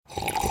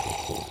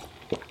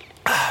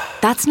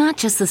That's not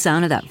just the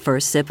sound of that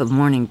first sip of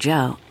Morning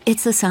Joe.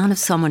 It's the sound of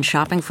someone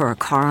shopping for a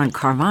car on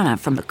Carvana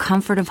from the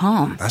comfort of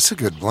home. That's a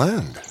good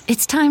blend.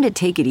 It's time to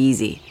take it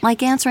easy,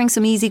 like answering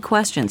some easy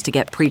questions to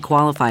get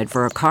pre-qualified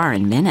for a car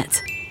in minutes.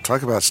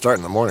 Talk about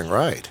starting the morning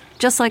right.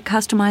 Just like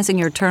customizing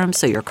your terms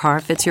so your car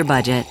fits your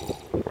budget.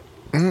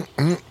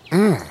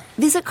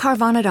 Visit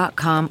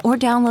Carvana.com or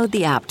download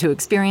the app to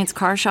experience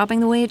car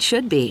shopping the way it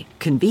should be.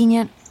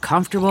 Convenient,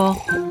 comfortable.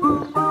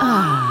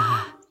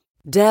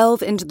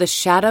 Delve into the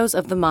shadows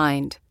of the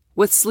mind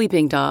with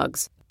Sleeping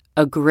Dogs,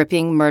 a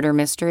gripping murder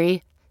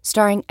mystery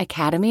starring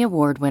Academy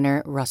Award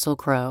winner Russell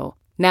Crowe.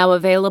 Now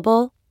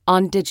available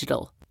on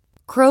digital.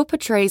 Crowe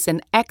portrays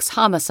an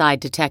ex-homicide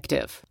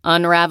detective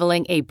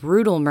unraveling a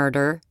brutal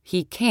murder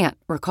he can't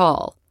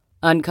recall.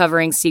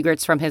 Uncovering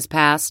secrets from his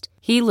past,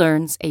 he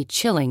learns a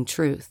chilling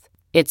truth.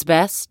 It's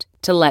best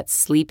to let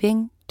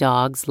sleeping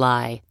dogs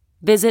lie.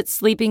 Visit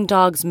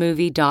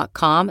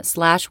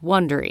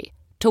sleepingdogsmovie.com/Wondery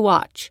to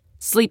watch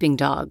Sleeping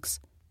Dogs,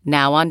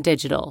 now on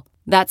digital.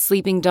 That's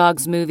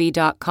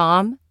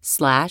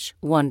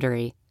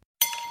sleepingdogsmovie.com/Wondery.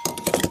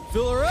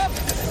 Fill her up.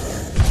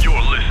 You're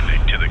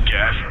listening to the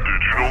Gas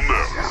Digital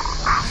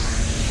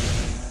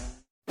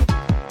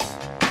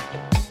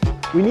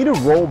Network. We need to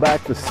roll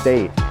back the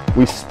state.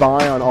 We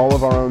spy on all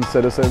of our own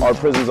citizens. Our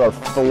prisons are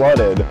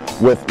flooded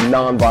with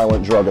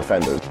nonviolent drug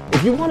offenders.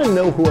 If you want to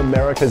know who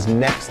America's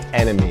next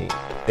enemy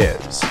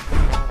is,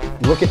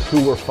 look at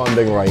who we're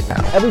funding right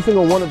now. Every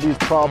single one of these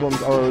problems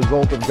are a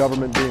result of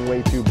government being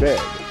way too big.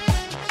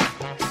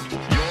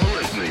 You're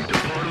listening to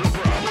Part of the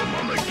Problem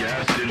on the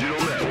Gas Digital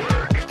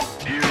Network.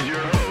 Here's your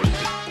host,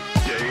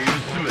 Dave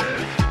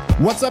Smith.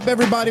 What's up,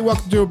 everybody?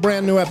 Welcome to a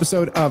brand new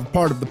episode of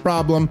Part of the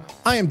Problem.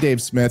 I am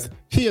Dave Smith.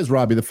 He is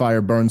Robbie the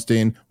Fire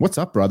Bernstein. What's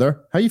up, brother?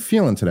 How you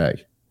feeling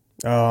today?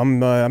 Oh,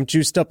 I'm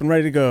juiced up and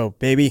ready to go,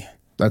 baby.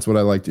 That's what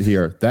I like to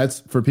hear. That's,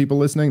 for people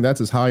listening,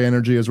 that's as high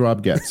energy as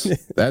Rob gets.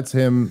 That's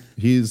him.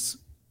 He's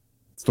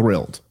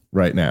thrilled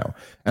right now.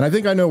 And I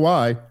think I know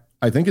why.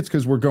 I think it's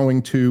because we're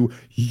going to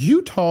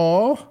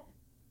Utah.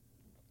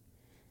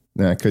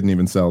 Nah, I couldn't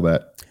even sell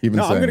that. I'm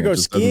going to go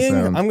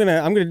skiing. I'm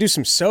going to do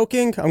some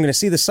soaking. I'm going to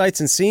see the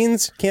sights and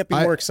scenes. Can't be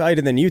more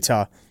excited than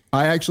Utah.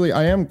 I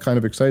am kind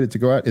of excited to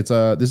go out. This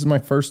is my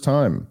first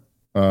time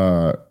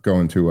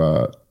going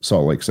to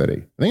Salt Lake City.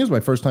 I think it's my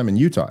first time in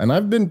Utah, and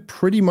I've been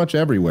pretty much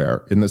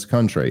everywhere in this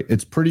country.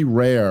 It's pretty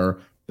rare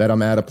that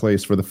I'm at a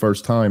place for the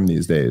first time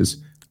these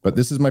days, but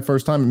this is my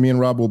first time, and me and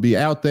Rob will be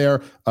out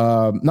there,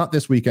 not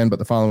this weekend, but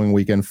the following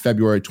weekend,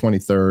 February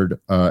 23rd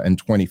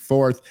and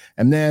 24th,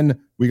 and then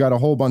we got a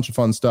whole bunch of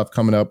fun stuff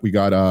coming up. We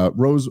got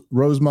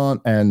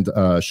Rosemont and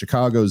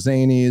Chicago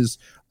Zanies,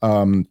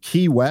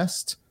 Key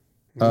West,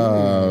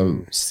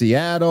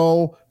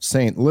 Seattle,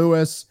 St.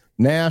 Louis,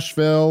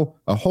 Nashville,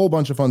 a whole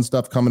bunch of fun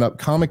stuff coming up.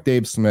 Comic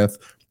Dave Smith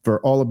for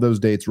all of those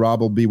dates. Rob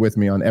will be with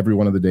me on every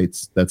one of the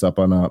dates that's up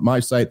on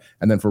my site.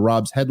 And then for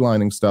Rob's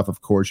headlining stuff,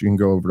 of course, you can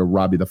go over to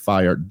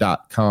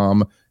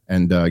RobbieTheFire.com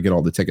and get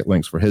all the ticket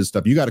links for his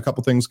stuff. You got a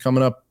couple things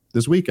coming up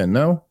this weekend,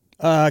 no?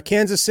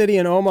 Kansas City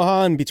and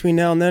Omaha, and between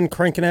now and then,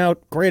 cranking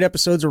out great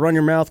episodes of Run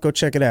Your Mouth. Go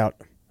check it out.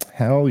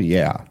 Hell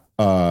yeah.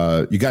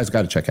 You guys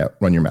got to check out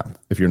Run Your Mouth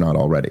if you're not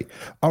already.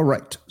 All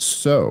right.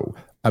 So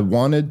I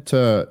wanted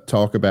to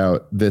talk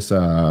about this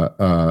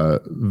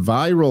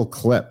viral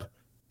clip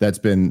that's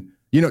been,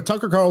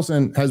 Tucker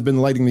Carlson has been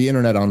lighting the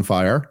internet on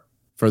fire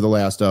for the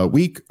last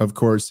week. Of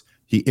course,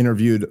 he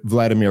interviewed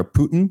Vladimir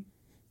Putin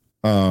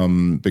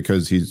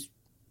because he's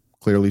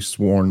clearly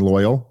sworn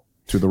loyal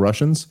to the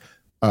Russians.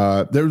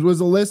 There was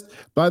a list,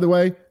 by the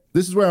way,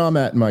 this is where I'm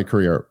at in my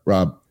career,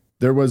 Rob.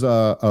 There was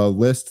a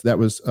list that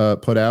was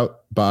put out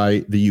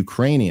by the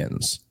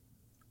Ukrainians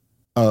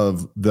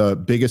of the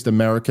biggest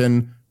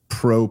American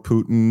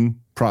pro-Putin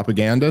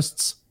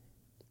propagandists,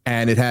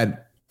 and it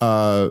had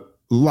a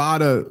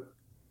lot of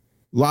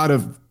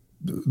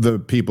the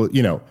people.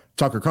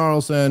 Tucker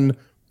Carlson,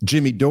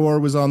 Jimmy Dore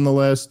was on the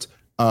list.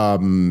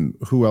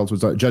 Who else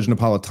was? Judge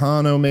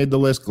Napolitano made the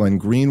list. Glenn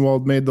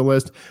Greenwald made the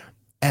list,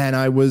 and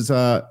I was.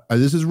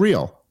 This is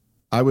real.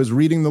 I was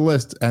reading the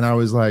list, and I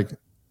was like,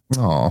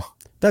 "Oh."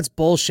 That's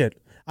bullshit.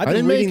 I've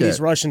been reading these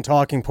Russian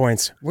talking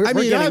points. We're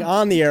getting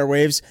on the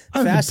airwaves.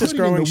 Fastest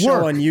growing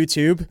show on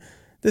YouTube.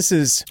 This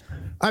is...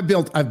 I've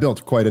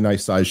built quite a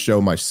nice size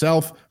show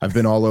myself. I've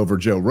been all over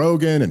Joe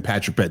Rogan and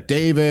Patrick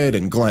Bet-David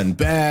and Glenn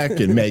Beck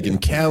and Megyn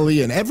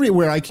Kelly and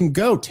everywhere I can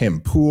go. Tim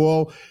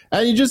Pool.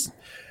 And you just...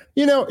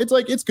 it's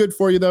like, it's good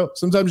for you, though.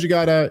 Sometimes you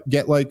got to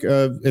get like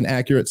an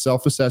accurate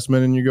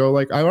self-assessment and you go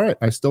like, all right,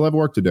 I still have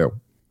work to do.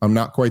 I'm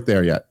not quite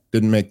there yet.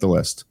 Didn't make the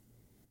list.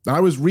 I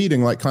was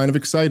reading like kind of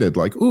excited,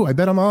 like, ooh, I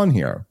bet I'm on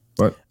here.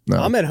 But no.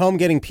 I'm at home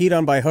getting peed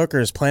on by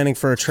hookers, planning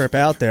for a trip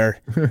out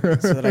there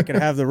so that I could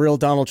have the real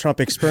Donald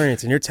Trump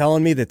experience. And you're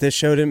telling me that this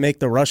show didn't make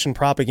the Russian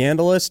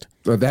propaganda list?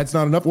 That's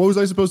not enough. What was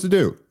I supposed to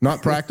do?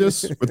 Not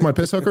practice with my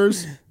piss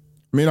hookers? I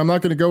mean, I'm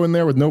not going to go in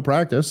there with no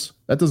practice.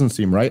 That doesn't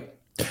seem right.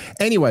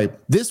 Anyway,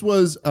 this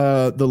was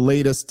the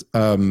latest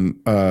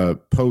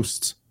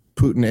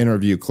post-Putin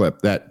interview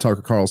clip that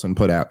Tucker Carlson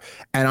put out.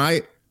 And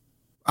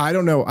I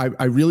don't know.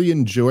 I really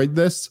enjoyed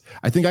this.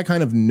 I think I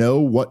kind of know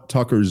what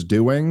Tucker's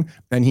doing,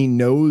 and he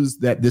knows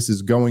that this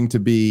is going to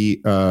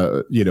be,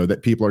 that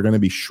people are going to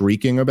be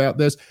shrieking about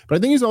this. But I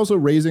think he's also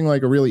raising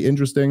like a really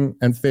interesting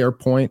and fair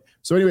point.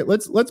 So anyway,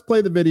 let's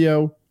play the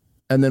video,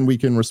 and then we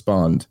can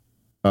respond.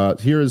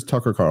 Here is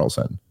Tucker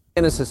Carlson.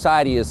 In a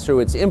society is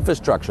through its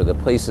infrastructure, the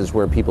places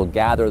where people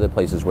gather, the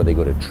places where they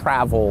go to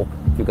travel.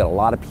 If you've got a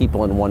lot of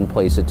people in one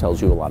place, it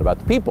tells you a lot about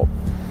the people.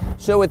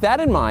 So with that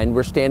in mind,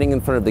 we're standing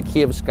in front of the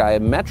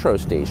Kievskaya metro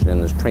station,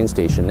 and there's a train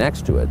station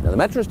next to it. Now, the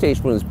metro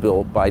station was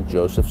built by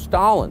Joseph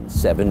Stalin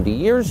 70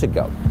 years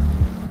ago.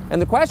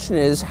 And the question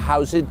is,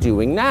 how's it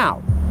doing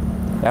now,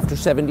 after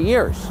 70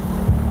 years?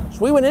 So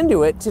we went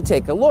into it to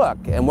take a look,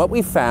 and what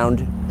we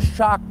found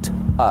shocked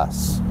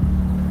us.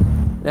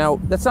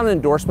 Now, that's not an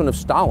endorsement of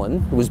Stalin,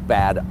 who was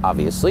bad,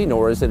 obviously,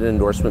 nor is it an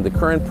endorsement of the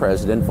current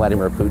president,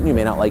 Vladimir Putin. You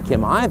may not like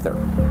him either.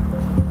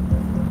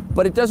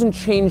 But it doesn't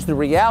change the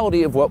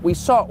reality of what we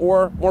saw,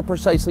 or more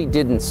precisely,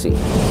 didn't see.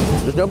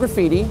 There's no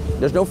graffiti,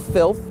 there's no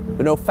filth,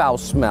 there are no foul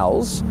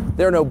smells,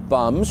 there are no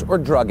bums or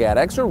drug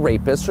addicts or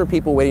rapists or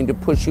people waiting to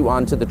push you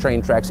onto the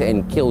train tracks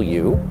and kill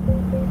you.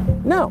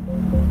 No,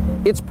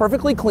 it's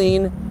perfectly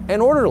clean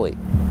and orderly.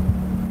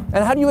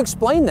 And how do you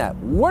explain that?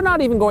 We're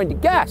not even going to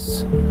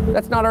guess.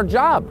 That's not our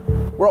job.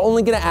 We're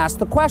only going to ask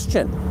the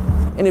question.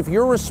 And if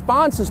your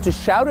response is to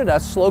shout at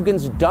us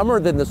slogans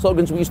dumber than the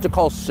slogans we used to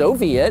call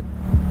Soviet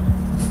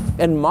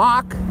and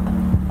mock,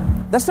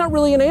 that's not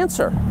really an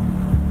answer.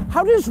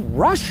 How does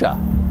Russia,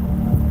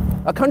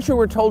 a country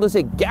we're told is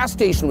a gas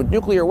station with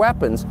nuclear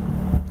weapons,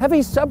 have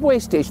a subway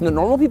station that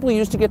normal people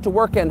use to get to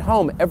work and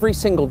home every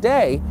single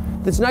day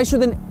that's nicer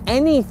than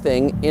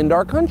anything in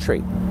our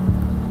country?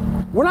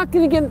 We're not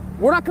going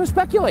to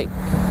speculate.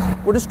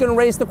 We're just going to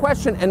raise the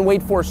question and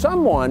wait for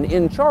someone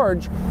in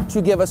charge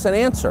to give us an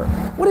answer.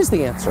 What is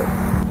the answer?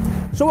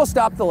 So we'll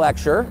stop the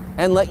lecture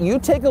and let you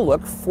take a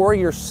look for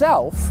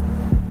yourself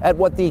at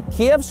what the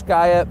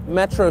Kievskaya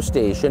metro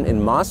station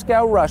in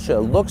Moscow, Russia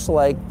looks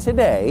like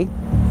today,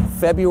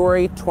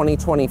 February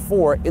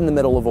 2024, in the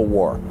middle of a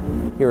war.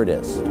 Here it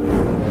is.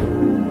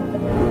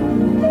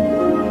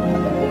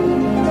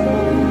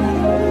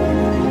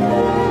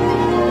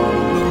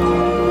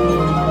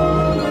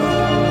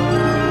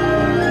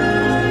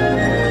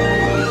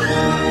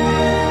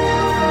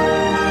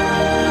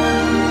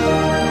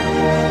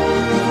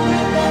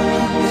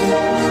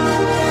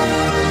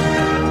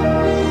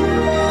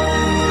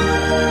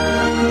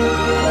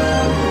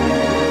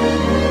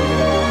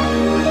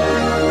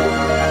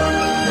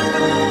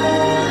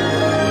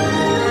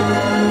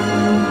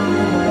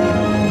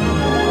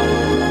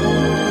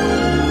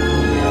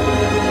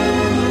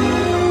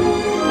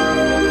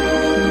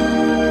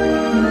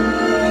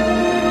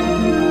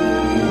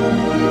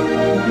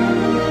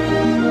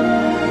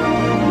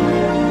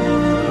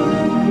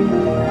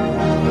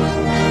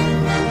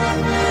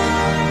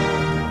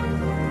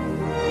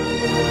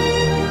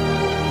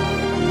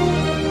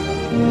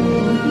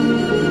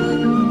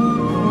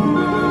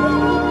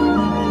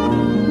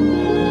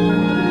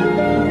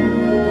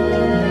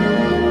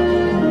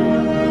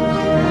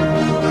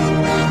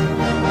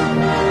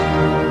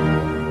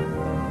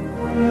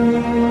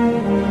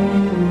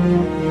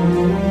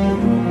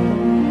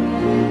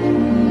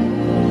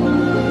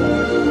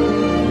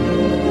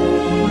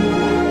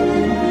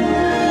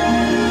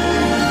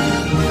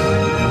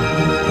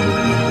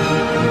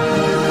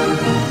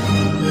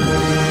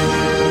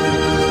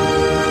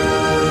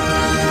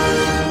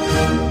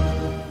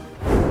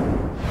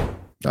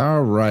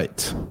 All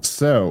right.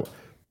 So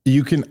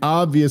you can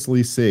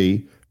obviously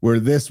see where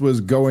this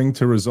was going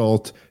to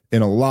result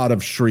in a lot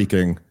of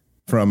shrieking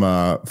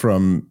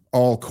from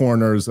all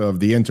corners of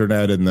the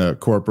internet and the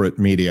corporate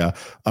media.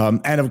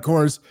 And of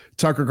course,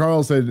 Tucker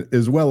Carlson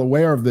is well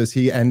aware of this.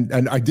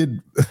 And I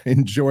did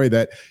enjoy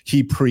that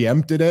he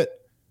preempted it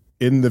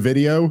in the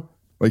video.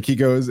 Like he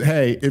goes,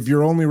 hey, if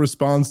your only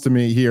response to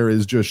me here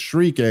is just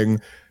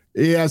shrieking,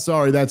 yeah,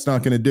 sorry, that's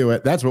not going to do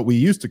it. That's what we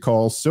used to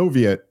call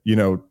Soviet,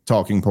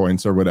 talking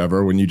points or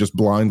whatever, when you just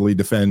blindly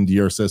defend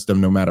your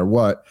system no matter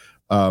what.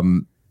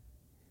 And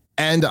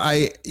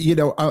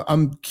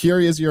I'm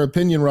curious your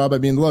opinion, Rob. I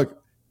mean,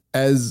 look,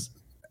 as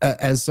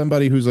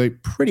somebody who's a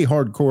pretty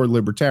hardcore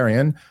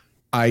libertarian,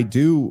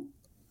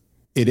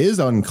 it is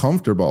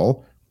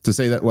uncomfortable to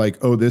say that,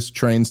 like, oh, this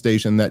train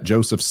station that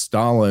Joseph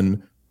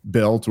Stalin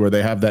built, where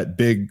they have that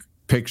big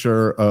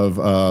picture of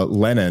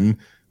Lenin,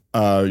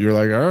 you're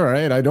like, all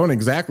right, I don't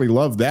exactly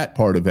love that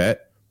part of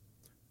it.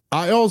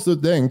 I also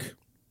think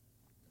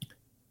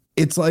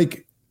it's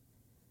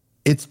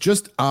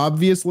just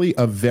obviously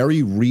a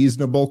very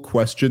reasonable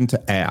question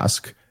to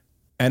ask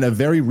and a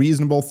very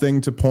reasonable thing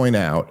to point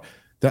out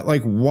that,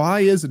 like, why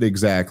is it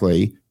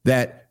exactly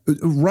that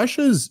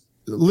Russia's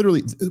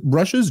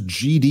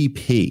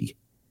GDP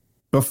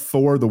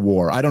before the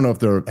war, I don't know if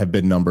there have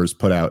been numbers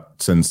put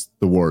out since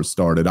the war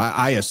started.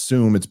 I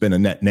assume it's been a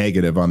net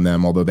negative on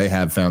them, although they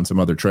have found some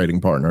other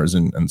trading partners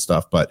and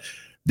stuff. But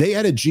they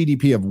had a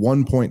GDP of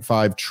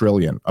 1.5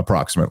 trillion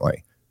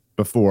approximately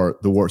before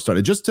the war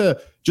started. Just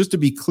to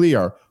be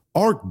clear,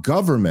 our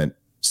government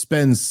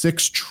spends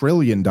 $6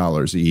 trillion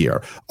a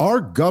year.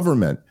 Our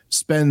government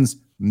spends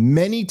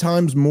many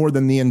times more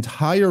than the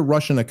entire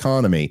Russian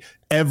economy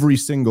every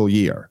single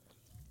year.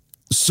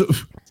 So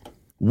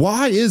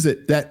why is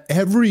it that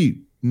every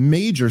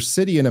major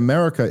city in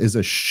America is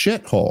a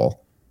shithole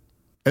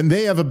and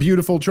they have a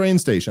beautiful train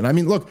station? I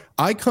mean, look,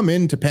 I come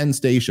into Penn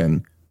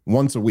Station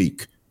once a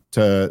week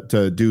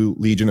to do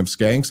Legion of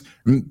Skanks.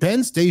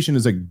 Penn Station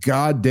is a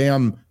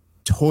goddamn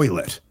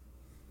toilet.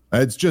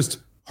 It's just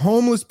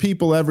homeless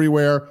people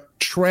everywhere,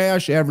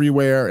 trash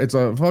everywhere. It's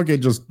a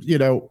fucking just,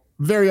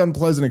 very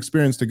unpleasant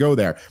experience to go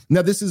there.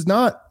 Now, this is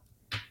not,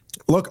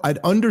 look, I'd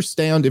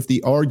understand if the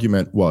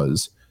argument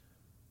was,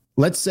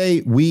 let's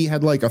say we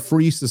had like a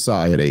free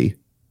society,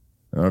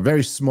 a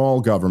very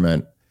small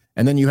government,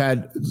 and then you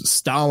had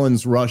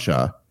Stalin's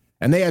Russia,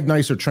 and they had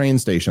nicer train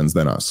stations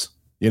than us,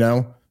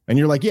 And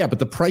you're like, yeah, but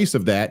the price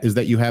of that is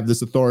that you have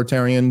this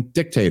authoritarian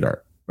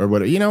dictator or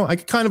whatever. I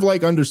could kind of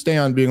like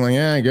understand being like,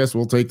 I guess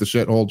we'll take the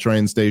shithole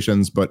train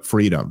stations, but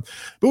freedom.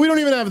 But we don't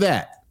even have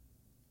that.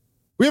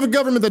 We have a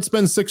government that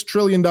spends $6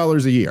 trillion a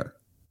year,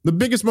 the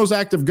biggest, most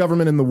active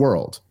government in the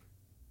world.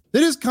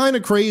 It is kind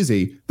of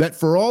crazy that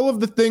for all of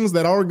the things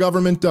that our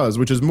government does,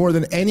 which is more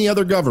than any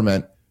other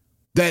government,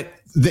 that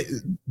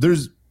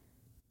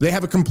they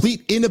have a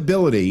complete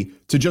inability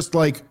to just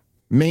like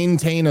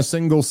maintain a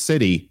single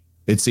city,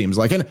 it seems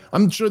like. And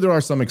I'm sure there are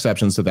some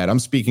exceptions to that. I'm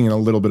speaking in a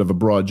little bit of a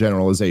broad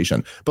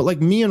generalization. But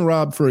like me and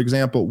Rob, for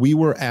example, we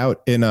were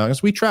out in,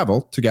 we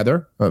travel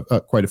together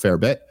quite a fair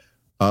bit.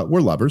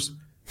 We're lovers.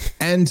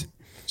 And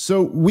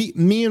so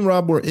me and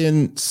Rob were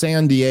in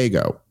San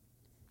Diego.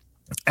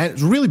 And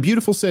it's a really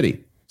beautiful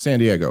city, San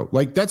Diego.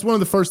 Like, that's one of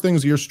the first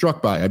things you're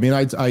struck by. I mean,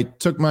 I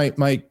took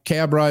my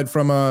cab ride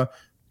from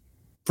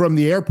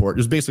the airport. It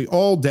was basically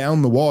all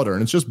down the water,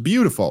 and it's just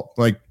beautiful,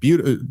 like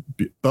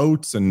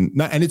boats and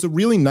it's a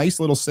really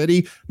nice little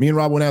city. Me and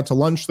Rob went out to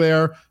lunch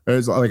there.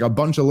 There's like a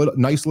bunch of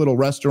nice little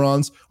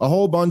restaurants, a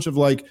whole bunch of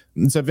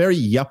it's a very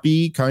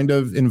yuppie kind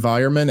of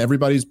environment.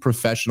 Everybody's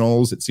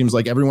professionals. It seems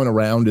like everyone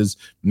around is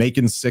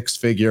making six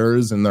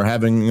figures, and they're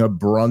having a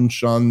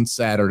brunch on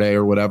Saturday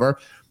or whatever.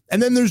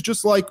 And then there's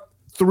just like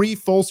 3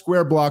 full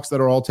square blocks that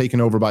are all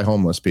taken over by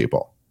homeless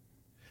people.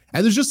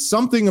 And there's just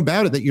something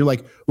about it that you're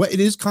like, well,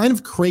 it is kind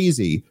of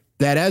crazy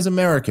that as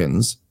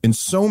Americans in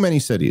so many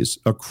cities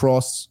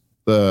across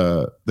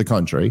the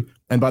country,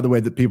 and by the way,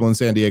 the people in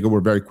San Diego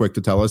were very quick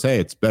to tell us, hey,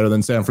 it's better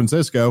than San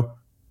Francisco.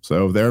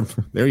 So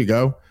there you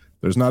go.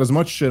 There's not as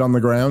much shit on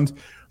the ground.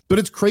 But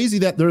it's crazy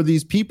that there are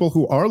these people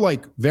who are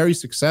like very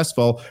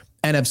successful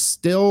and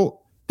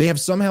they have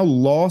somehow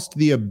lost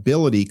the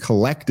ability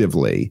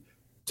collectively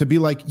to be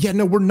like, yeah,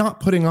 no, we're not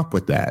putting up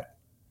with that.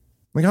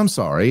 Like, I'm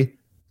sorry.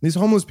 These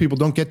homeless people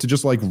don't get to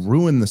just like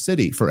ruin the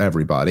city for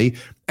everybody.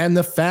 And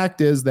the fact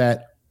is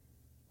that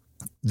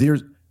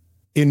there's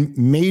in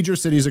major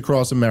cities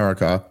across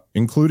America,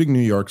 including New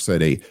York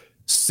City,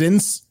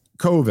 since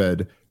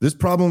COVID, this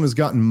problem has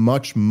gotten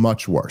much,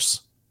 much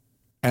worse.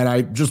 And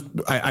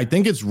I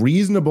think it's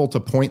reasonable to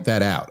point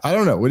that out. I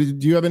don't know.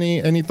 Do you have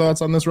any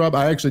thoughts on this, Rob?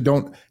 I actually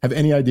don't have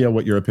any idea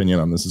what your opinion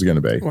on this is going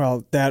to be.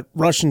 Well, that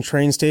Russian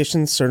train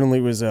station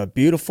certainly was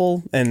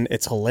beautiful, and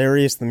it's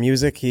hilarious. The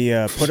music he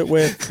put it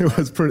with.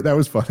 That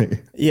was funny.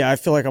 Yeah, I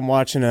feel like I'm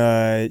watching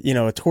a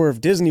tour of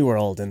Disney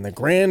World and the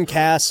Grand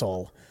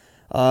Castle.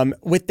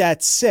 With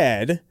that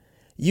said,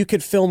 you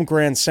could film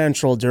Grand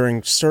Central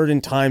during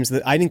certain times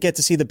that I didn't get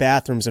to see the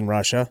bathrooms in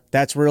Russia.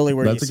 That's really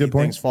where you see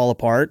things fall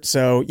apart.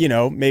 So,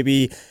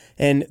 maybe,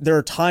 and there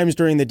are times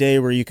during the day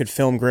where you could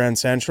film Grand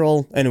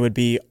Central and it would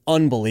be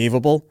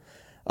unbelievable.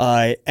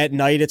 At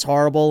night, it's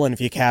horrible. And if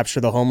you capture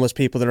the homeless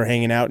people that are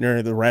hanging out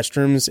near the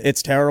restrooms,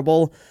 it's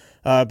terrible.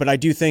 But I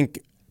do think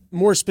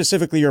more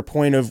specifically your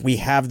point of we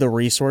have the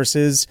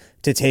resources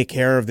to take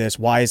care of this.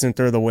 Why isn't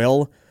there the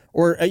will?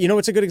 Or,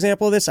 what's a good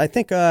example of this? I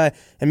think, and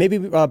maybe,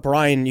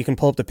 Brian, you can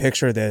pull up the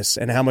picture of this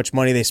and how much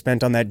money they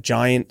spent on that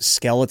giant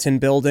skeleton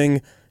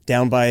building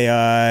down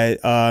by,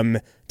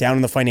 down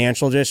in the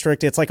financial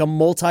district. It's like a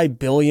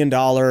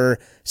multi-billion-dollar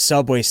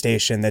subway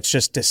station that's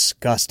just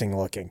disgusting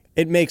looking.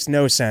 It makes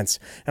no sense.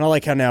 And I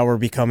like how now we're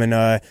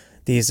becoming,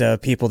 these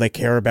people that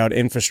care about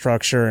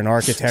infrastructure and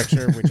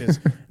architecture, which is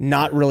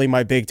not really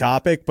my big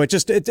topic, but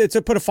just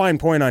to put a fine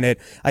point on it,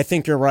 I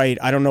think you're right.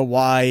 I don't know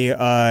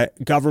why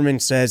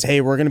government says, hey,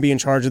 we're going to be in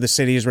charge of the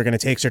cities. We're going to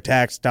take your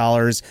tax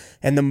dollars.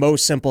 And the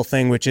most simple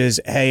thing, which is,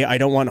 hey, I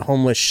don't want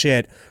homeless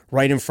shit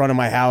right in front of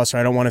my house, or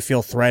I don't want to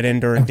feel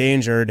threatened or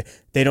endangered.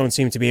 They don't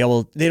seem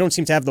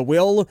to have the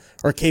will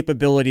or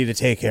capability to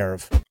take care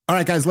of. All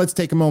right, guys, let's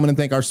take a moment and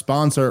thank our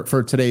sponsor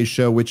for today's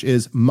show, which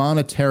is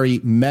Monetary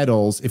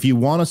Metals. If you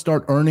want to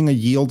start earning a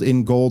yield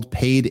in gold,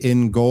 paid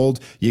in gold,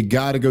 you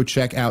got to go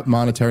check out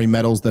Monetary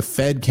Metals. The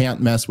Fed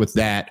can't mess with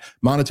that.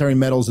 Monetary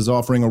Metals is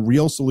offering a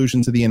real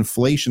solution to the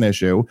inflation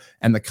issue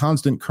and the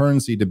constant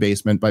currency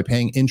debasement by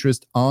paying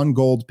interest on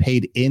gold,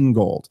 paid in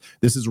gold.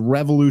 This is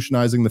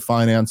revolutionizing the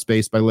finance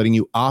space by letting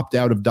you opt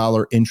out of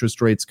dollar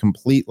interest rates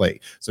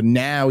completely. So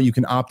now you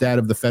can opt out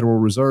of the Federal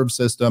Reserve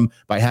System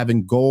by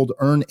having gold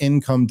earn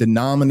income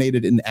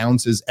denominated in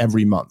ounces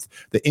every month.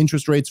 The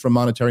interest rates from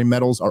monetary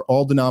metals are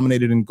all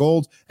denominated in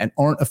gold and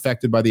aren't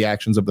affected by the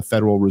actions of the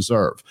Federal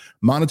Reserve.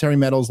 Monetary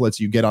metals lets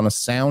you get on a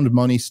sound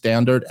money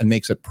standard and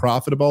makes it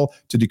profitable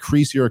to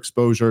decrease your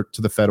exposure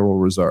to the Federal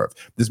Reserve.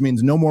 This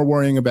means no more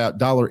worrying about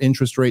dollar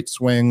interest rate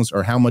swings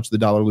or how much the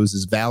dollar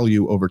loses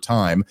value over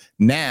time.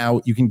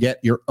 Now you can get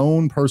your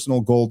own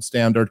personal gold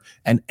standard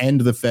and end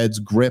the Fed's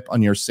grip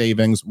on your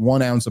savings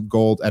 1 ounce of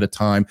gold at a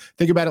time.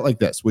 Think about it like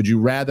this. Would you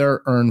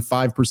rather earn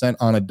 5%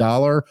 on a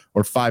dollar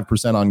or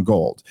 5% on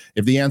gold?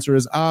 If the answer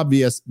is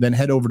obvious, then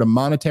head over to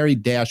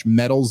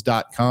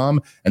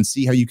monetary-metals.com and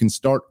see how you can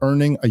start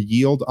earning a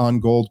yield on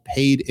gold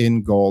paid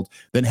in gold.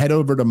 Then head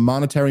over to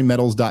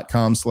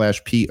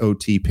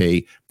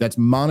monetary-metals.com/POTP. That's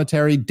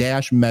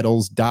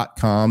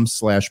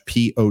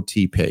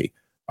monetary-metals.com/POTP.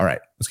 All right,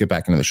 let's get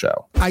back into the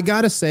show. I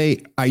got to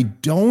say, I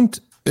don't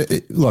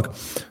look,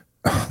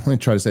 let me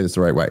try to say this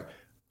the right way.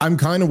 I'm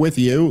kind of with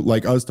you,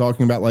 like us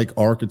talking about like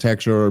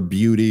architecture or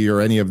beauty or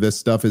any of this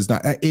stuff is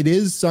not, it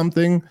is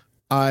something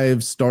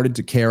I've started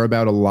to care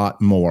about a lot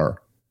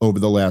more over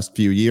the last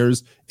few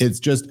years.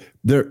 It's just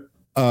the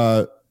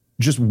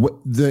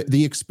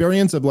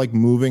experience of like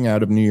moving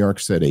out of New York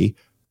City.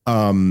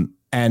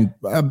 And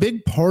a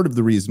big part of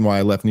the reason why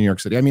I left New York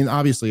City, I mean,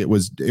 obviously it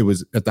was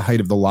at the height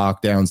of the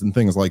lockdowns and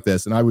things like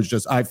this. And I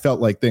felt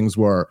like things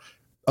were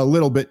a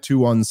little bit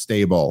too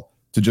unstable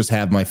to just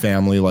have my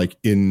family like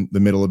in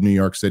the middle of New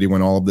York City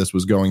when all of this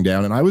was going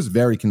down. And I was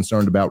very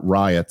concerned about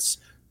riots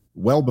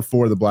well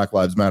before the Black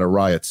Lives Matter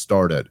riots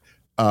started.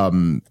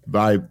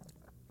 I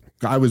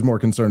was more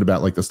concerned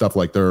about like the stuff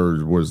like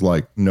there was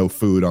like no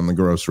food on the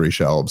grocery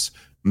shelves.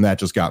 And that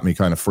just got me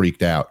kind of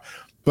freaked out.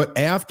 But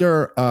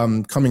after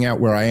coming out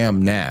where I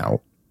am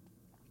now,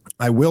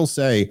 I will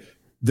say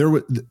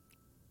when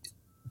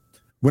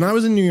I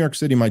was in New York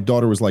City, my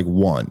daughter was like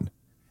 1.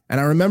 And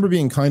I remember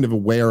being kind of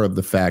aware of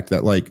the fact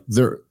that like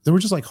there were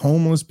just like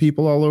homeless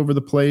people all over the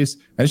place.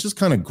 And it's just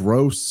kind of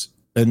gross.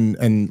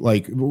 And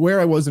like where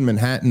I was in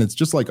Manhattan, it's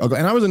just like, and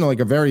I was in like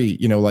a very,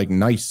 like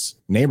nice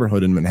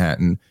neighborhood in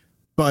Manhattan,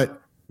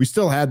 but we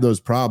still had those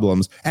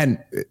problems. And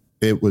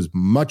it was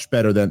much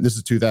better than, this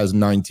is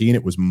 2019.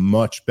 It was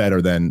much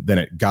better than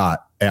it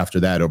got after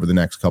that over the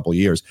next couple of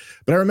years.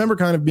 But I remember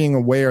kind of being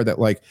aware that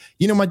like,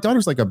 my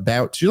daughter's like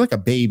she's like a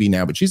baby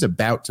now, but she's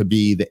about to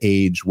be the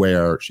age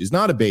where she's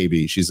not a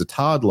baby, she's a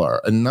toddler.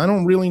 And I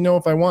don't really know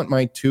if I want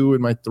my 2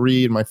 and my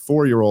 3 and my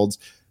 4-year-olds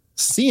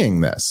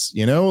seeing this,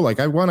 like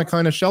I want to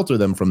kind of shelter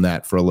them from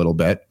that for a little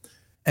bit.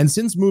 And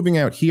since moving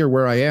out here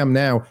where I am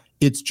now,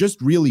 it's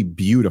just really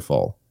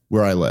beautiful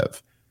where I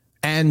live.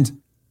 And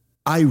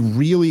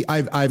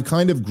I've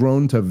kind of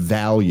grown to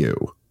value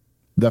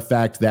the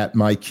fact that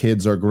my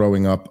kids are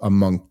growing up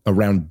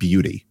around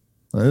beauty.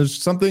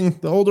 There's something,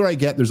 the older I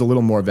get, there's a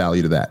little more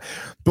value to that.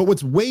 But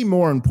what's way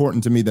more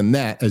important to me than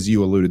that, as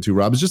you alluded to,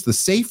 Rob, is just the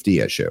safety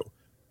issue.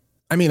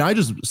 I mean, I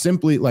just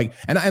simply like,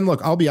 and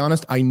look, I'll be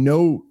honest, I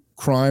know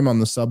crime on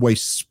the subway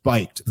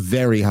spiked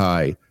very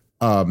high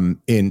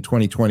in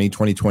 2020,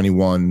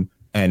 2021,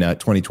 and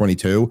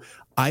 2022.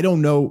 I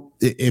don't know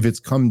if it's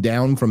come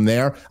down from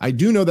there. I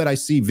do know that I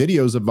see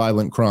videos of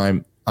violent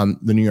crime on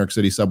the New York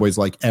City subways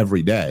like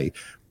every day.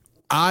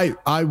 I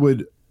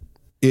would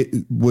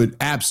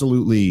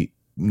absolutely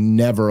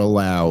never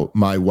allow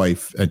my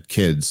wife and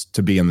kids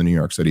to be in the New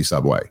York City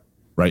subway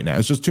right now.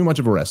 It's just too much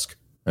of a risk.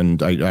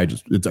 And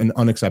it's an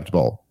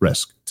unacceptable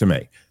risk to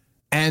me.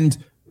 And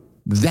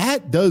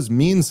that does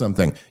mean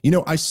something.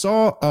 I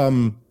saw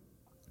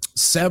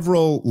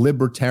several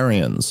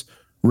libertarians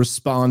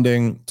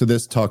responding to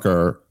this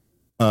Tucker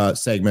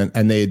segment,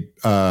 and they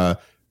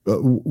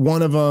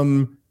one of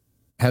them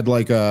had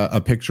like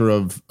a picture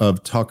of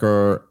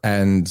Tucker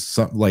and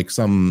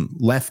some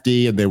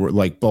lefty, and they were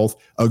like both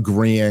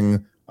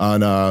agreeing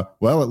on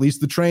well, at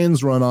least the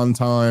trains run on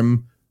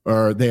time.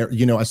 Or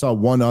I saw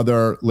one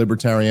other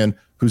libertarian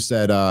who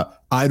said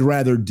I'd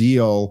rather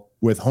deal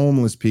with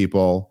homeless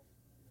people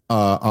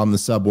on the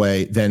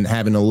subway than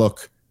having to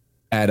look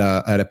at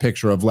a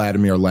picture of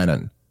Vladimir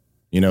Lenin.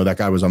 That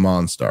guy was a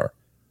monster.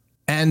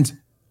 And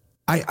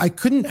I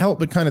couldn't help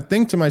but kind of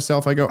think to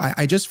myself, I go,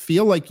 I just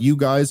feel like you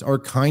guys are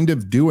kind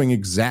of doing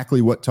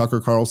exactly what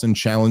Tucker Carlson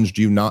challenged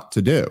you not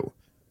to do.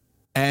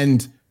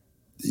 And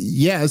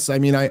yes, I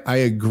mean, I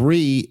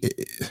agree.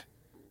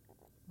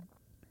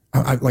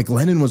 Like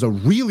Lenin was a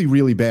really,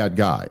 really bad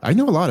guy. I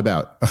know a lot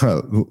about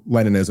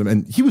Leninism,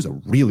 and he was a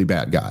really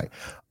bad guy.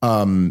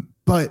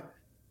 But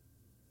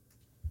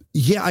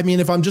yeah, I mean,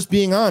 if I'm just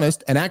being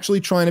honest and actually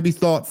trying to be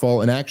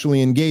thoughtful and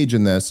actually engage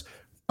in this,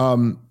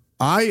 I'm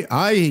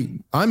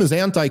as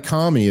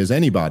anti-commie as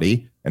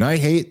anybody, and I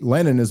hate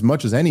Lenin as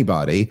much as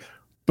anybody.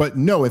 But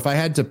no, if I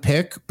had to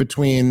pick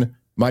between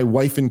my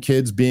wife and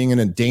kids being in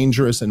a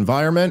dangerous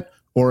environment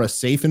or a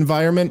safe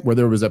environment where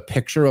there was a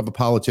picture of a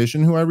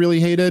politician who I really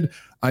hated,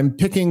 I'm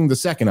picking the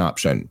second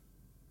option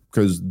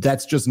because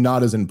that's just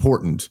not as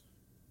important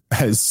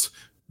as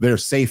their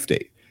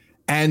safety.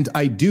 And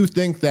I do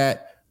think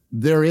that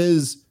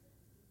there's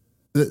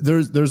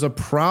a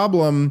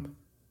problem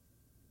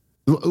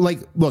Like,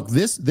 look,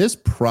 this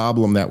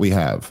problem that we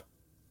have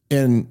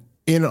in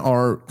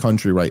our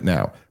country right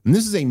now, and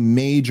this is a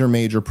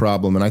major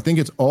problem, and I think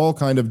it's all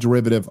kind of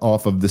derivative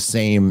off of the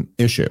same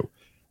issue.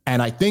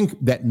 And I think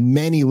that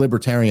many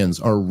libertarians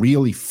are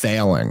really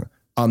failing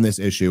on this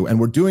issue, and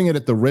we're doing it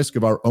at the risk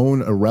of our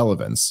own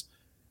irrelevance,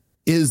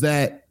 is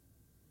that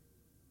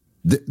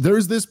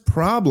there's this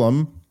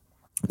problem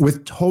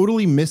with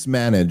totally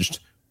mismanaged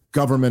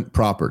government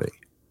property.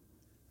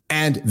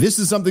 And this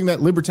is something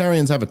that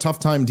libertarians have a tough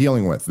time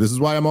dealing with. This is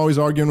why I'm always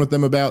arguing with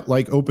them about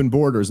like open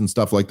borders and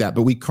stuff like that.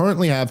 But we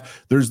currently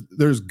have,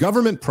 there's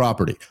government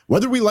property,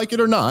 whether we like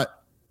it or not.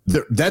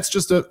 That's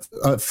just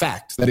a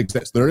fact that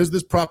exists. There is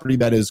this property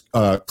that is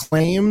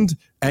claimed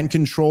and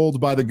controlled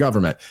by the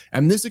government.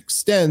 And this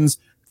extends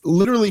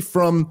literally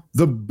from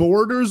the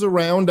borders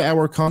around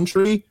our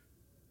country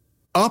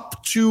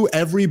up to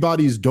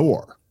everybody's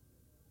door.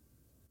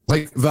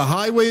 Like the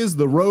highways,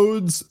 the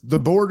roads, the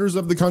borders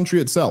of the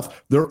country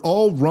itself, they're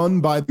all run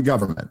by the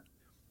government.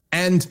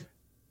 And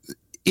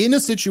in a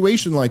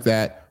situation like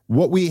that,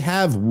 what we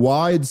have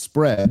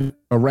widespread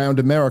around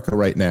America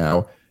right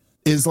now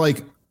is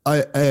like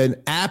an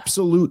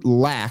absolute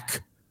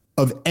lack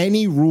of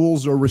any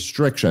rules or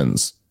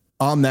restrictions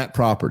on that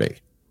property.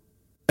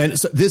 And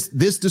so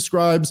this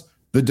describes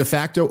the de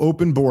facto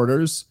open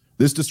borders.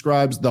 This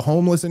describes the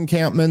homeless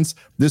encampments.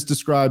 This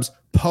describes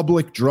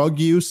public drug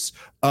use.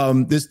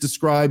 This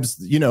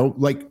describes,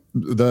 like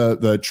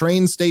the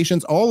train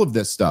stations, all of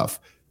this stuff.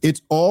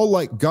 It's all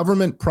like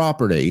government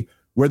property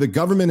where the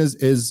government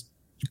is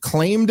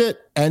claimed it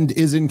and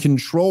is in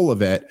control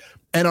of it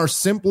and are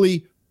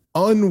simply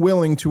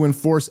unwilling to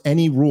enforce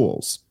any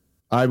rules.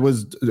 I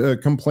was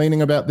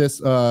complaining about this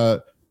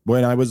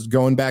when I was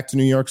going back to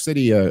New York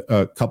City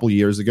a couple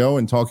years ago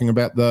and talking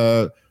about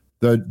the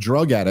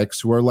drug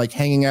addicts who are like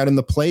hanging out in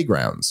the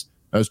playgrounds.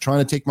 I was trying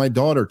to take my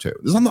daughter to.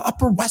 This is on the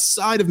Upper West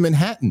Side of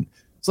Manhattan.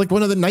 It's like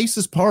one of the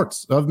nicest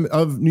parts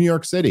of New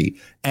York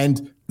City.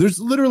 And there's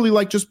literally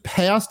like just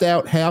passed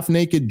out, half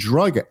naked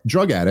drug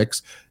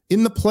addicts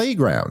in the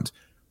playground.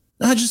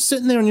 And I'm just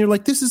sitting there and you're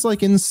like, this is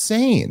like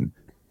insane.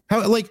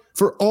 How, like,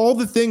 for all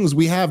the things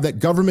we have that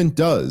government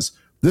does,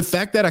 the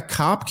fact that a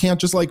cop can't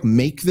just like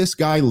make this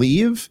guy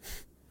leave.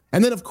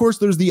 And then, of course,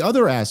 there's the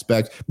other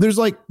aspect. There's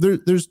like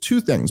there's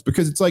two things,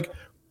 because it's like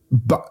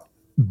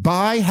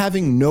by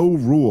having no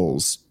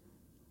rules,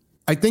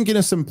 I think in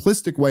a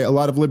simplistic way, a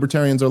lot of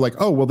libertarians are like,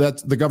 oh, well,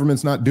 that's the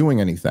government's not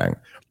doing anything.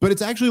 But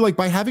it's actually like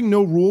by having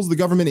no rules, the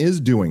government is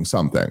doing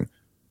something.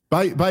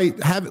 By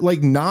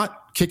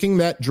not kicking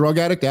that drug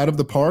addict out of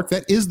the park,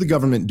 that is the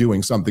government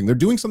doing something. They're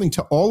doing something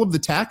to all of the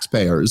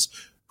taxpayers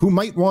who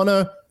might want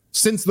to,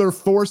 since they're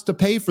forced to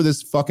pay for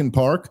this fucking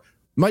park,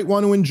 might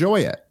want to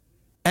enjoy it.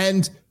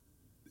 And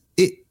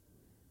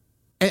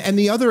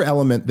the other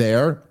element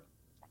there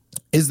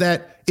is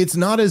that it's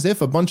not as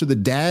if a bunch of the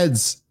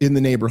dads in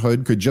the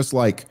neighborhood could just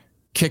like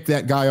kick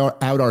that guy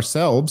out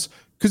ourselves,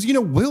 because,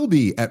 we'll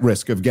be at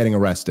risk of getting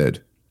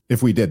arrested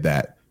if we did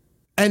that.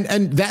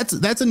 And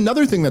that's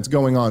another thing that's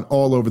going on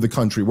all over the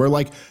country, where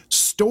like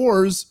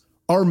stores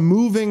are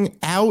moving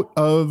out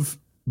of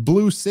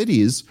blue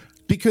cities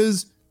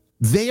because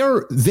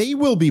they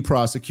will be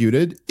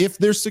prosecuted if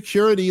their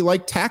security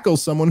like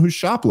tackles someone who's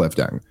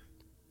shoplifting.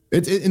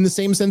 It's in the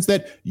same sense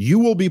that you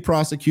will be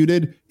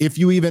prosecuted if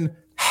you even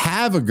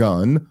have a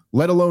gun,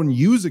 let alone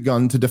use a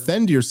gun to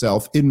defend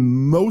yourself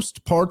in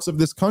most parts of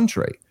this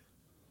country.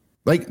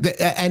 Like,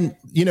 that's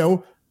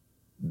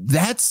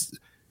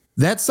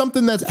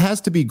something that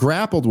has to be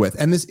grappled with.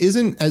 And this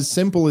isn't as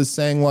simple as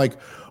saying like,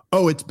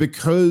 oh, it's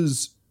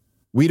because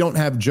we don't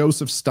have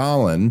Joseph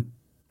Stalin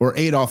or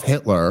Adolf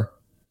Hitler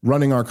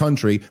running our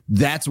country.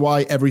 That's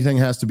why everything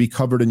has to be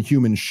covered in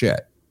human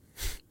shit.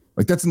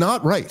 Like, that's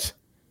not right.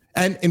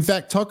 And in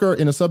fact, Tucker,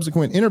 in a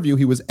subsequent interview,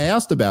 he was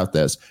asked about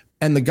this.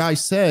 And the guy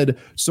said,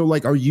 so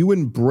like, are you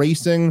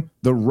embracing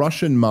the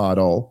Russian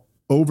model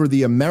over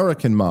the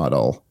American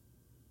model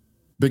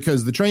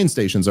because the train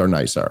stations are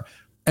nicer?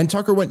 And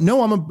Tucker went,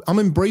 no, I'm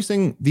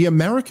embracing the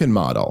American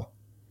model.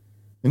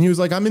 And he was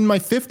like, I'm in my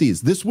 50s.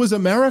 This was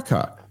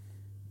America.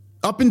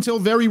 Up until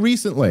very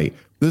recently,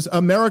 this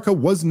America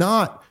was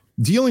not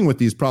dealing with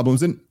these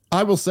problems. And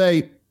I will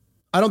say,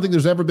 I don't think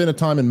there's ever been a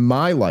time in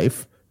my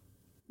life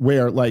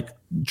where like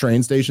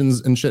train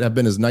stations and shit have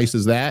been as nice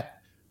as that.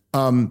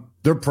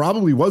 There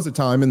probably was a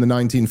time in the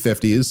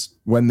 1950s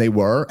when they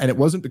were, and it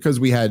wasn't because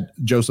we had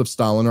Joseph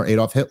Stalin or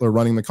Adolf Hitler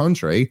running the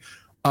country.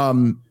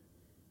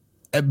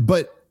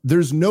 But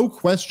there's no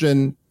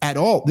question at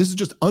all, this is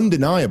just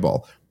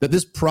undeniable, that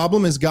this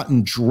problem has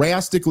gotten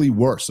drastically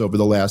worse over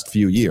the last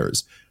few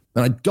years.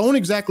 And I don't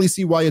exactly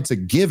see why it's a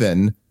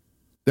given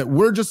that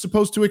we're just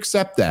supposed to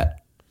accept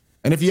that.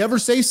 And if you ever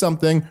say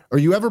something or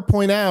you ever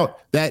point out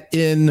that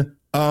in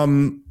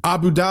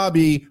Abu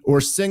Dhabi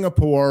or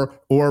Singapore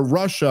or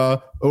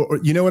Russia, or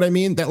you know what I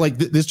mean? That like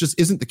this just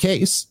isn't the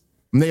case.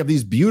 And they have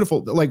these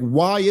beautiful, like,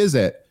 why is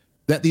it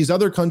that these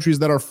other countries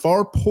that are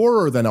far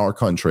poorer than our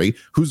country,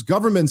 whose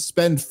governments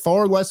spend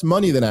far less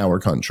money than our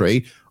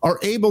country, are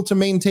able to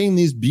maintain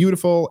these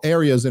beautiful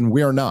areas and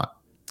we're not?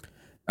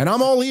 And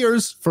I'm all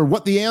ears for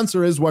what the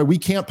answer is, why we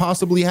can't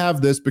possibly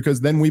have this, because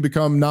then we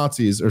become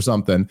Nazis or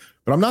something.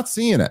 But I'm not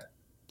seeing it.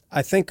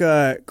 I think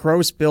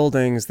gross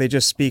buildings, they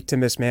just speak to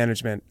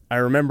mismanagement. I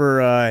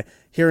remember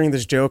hearing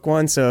this joke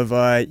once of,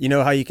 you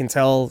know how you can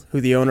tell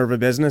who the owner of a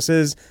business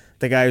is?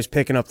 The guy who's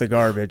picking up the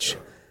garbage.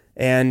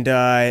 And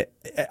I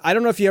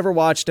don't know if you ever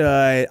watched,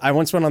 I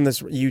once went on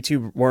this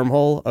YouTube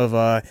wormhole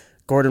of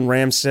Gordon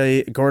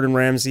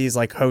Ramsay's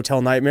like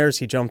hotel nightmares.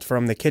 He jumped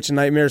from the kitchen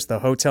nightmares to the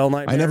hotel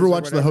nightmares. I never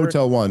watched the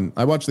hotel one.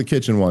 I watched the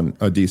kitchen one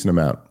a decent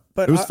amount.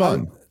 But it was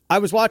fun. I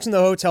was watching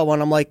the hotel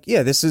one. I'm like,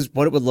 yeah, this is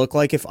what it would look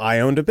like if I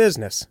owned a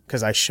business,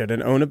 because I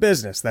shouldn't own a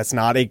business. That's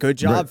not a good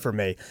job for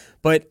me.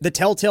 But the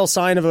telltale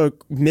sign of a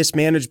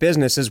mismanaged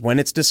business is when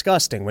it's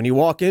disgusting. When you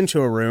walk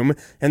into a room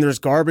and there's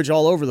garbage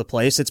all over the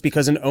place, it's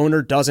because an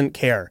owner doesn't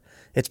care.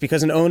 It's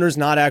because an owner's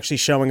not actually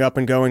showing up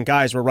and going,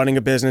 guys, we're running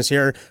a business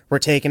here. We're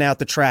taking out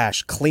the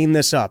trash. Clean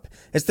this up.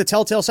 It's the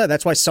telltale sign.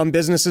 That's why some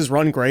businesses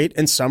run great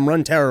and some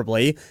run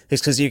terribly.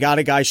 It's because you got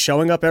a guy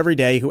showing up every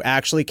day who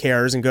actually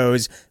cares and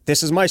goes,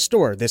 this is my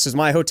store. This is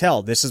my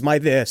hotel. This is my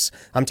this.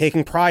 I'm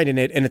taking pride in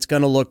it and it's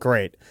going to look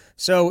great.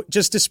 So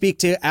just to speak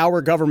to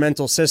our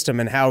governmental system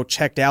and how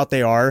checked out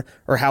they are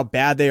or how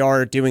bad they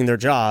are at doing their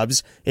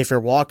jobs, if you're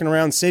walking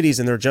around cities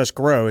and they're just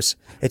gross,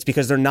 it's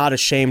because they're not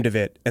ashamed of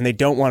it and they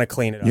don't want to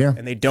clean it up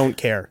and they don't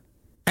care.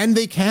 And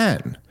they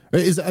can.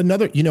 Is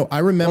another, I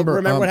remember. Well,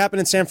 remember what happened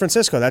in San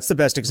Francisco? That's the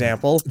best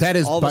example. That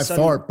is by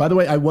far, by the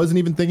way, I wasn't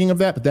even thinking of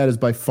that, but that is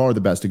by far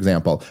the best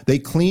example. They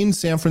cleaned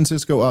San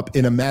Francisco up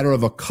in a matter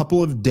of a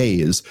couple of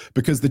days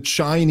because the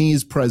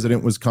Chinese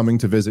president was coming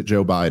to visit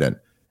Joe Biden.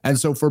 And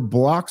so for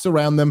blocks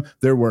around them,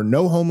 there were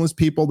no homeless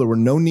people. There were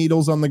no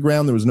needles on the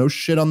ground. There was no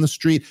shit on the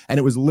street. And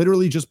it was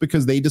literally just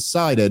because they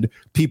decided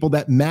people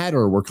that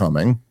matter were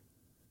coming.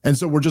 And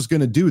so we're just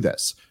going to do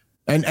this.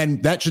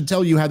 And that should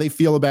tell you how they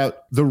feel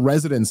about the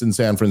residents in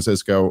San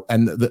Francisco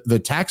and the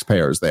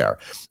taxpayers there.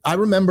 I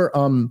remember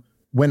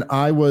when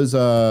I was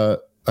a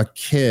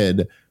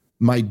kid,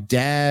 my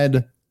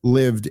dad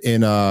lived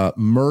in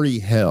Murray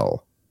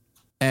Hill.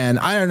 And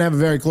I didn't have a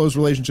very close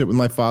relationship with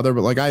my father,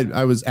 but like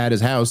I was at his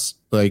house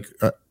like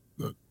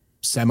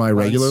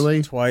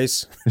semi-regularly.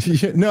 Twice.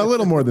 No, a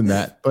little more than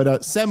that,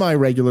 but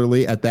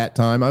semi-regularly at that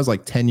time. I was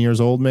like 10 years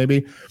old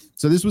maybe.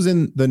 So this was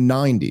in the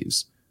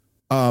 90s.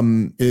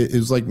 It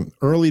was like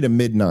early to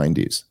mid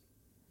 90s.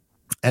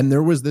 And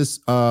there was this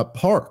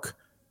park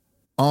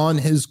on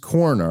his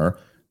corner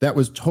that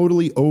was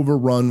totally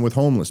overrun with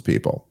homeless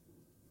people.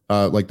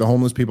 Like the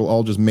homeless people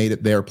all just made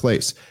it their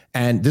place.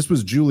 And this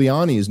was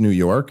Giuliani's New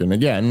York. And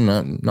again,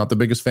 not the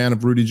biggest fan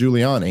of Rudy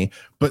Giuliani,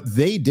 but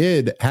they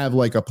did have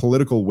like a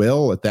political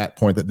will at that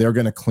point that they're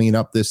going to clean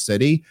up this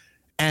city.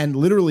 And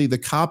literally the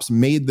cops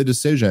made the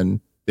decision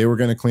they were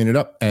going to clean it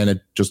up and it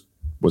just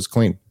was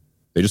clean.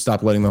 They just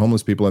stopped letting the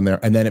homeless people in there.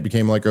 And then it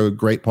became like a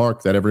great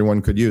park that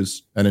everyone could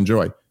use and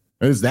enjoy.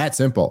 It was that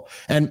simple.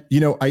 And,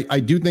 I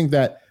do think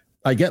that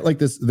I get like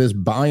this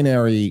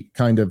binary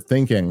kind of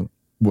thinking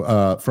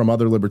from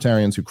other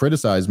libertarians who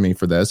criticize me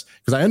for this,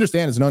 because I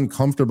understand it's an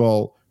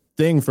uncomfortable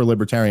thing for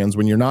libertarians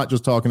when you're not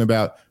just talking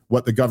about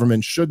what the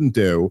government shouldn't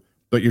do,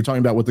 but you're talking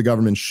about what the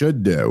government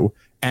should do.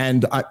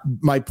 And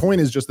my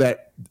point is just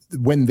that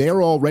when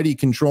they're already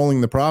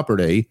controlling the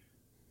property,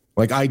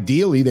 like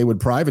ideally they would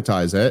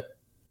privatize it,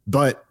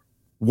 but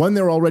when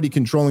they're already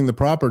controlling the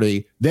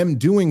property, them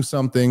doing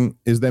something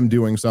is them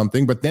doing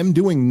something, but them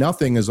doing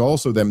nothing is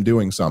also them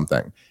doing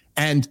something.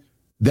 And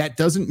that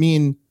doesn't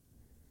mean,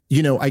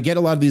 I get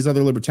a lot of these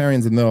other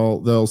libertarians and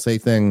they'll say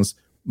things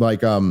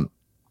like,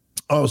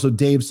 so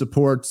Dave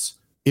supports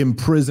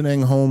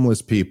imprisoning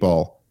homeless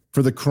people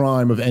for the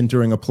crime of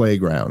entering a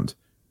playground.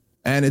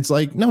 And it's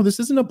like, no, this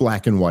isn't a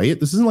black and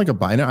white. This isn't like a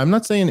binary. I'm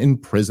not saying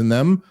imprison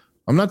them.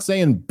 I'm not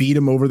saying beat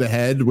them over the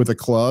head with a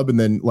club and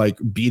then like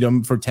beat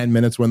them for 10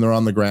 minutes when they're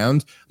on the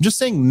ground. I'm just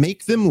saying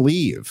make them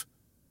leave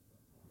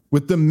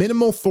with the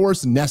minimal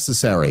force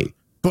necessary,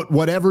 but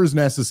whatever's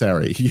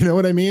necessary. You know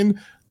what I mean?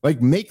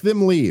 Like make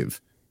them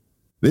leave.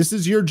 This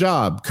is your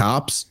job,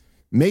 cops.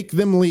 Make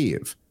them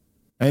leave.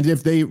 And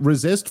if they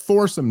resist,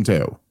 force them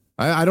to.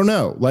 I don't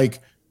know. Like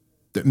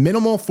the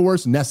minimal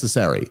force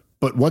necessary,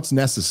 but what's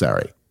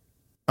necessary?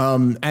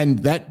 And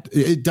that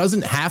it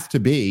doesn't have to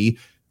be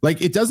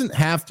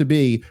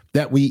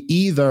that we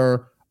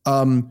either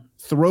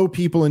throw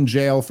people in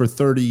jail for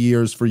 30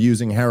 years for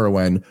using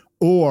heroin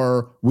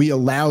or we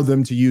allow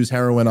them to use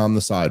heroin on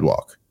the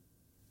sidewalk.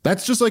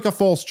 That's just like a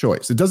false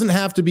choice. It doesn't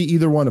have to be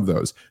either one of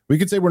those. We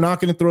could say we're not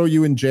going to throw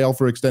you in jail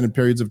for extended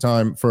periods of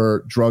time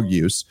for drug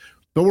use,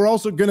 but we're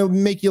also going to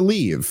make you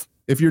leave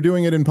if you're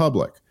doing it in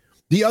public.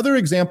 The other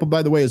example,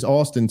 by the way, is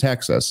Austin,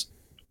 Texas,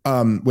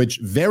 which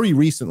very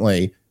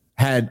recently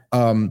had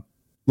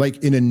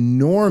like an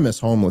enormous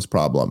homeless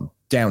problem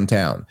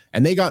downtown,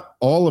 and they got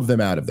all of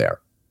them out of there.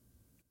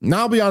 Now,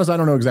 I'll be honest, I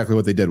don't know exactly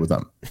what they did with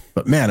them,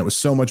 but man, it was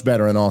so much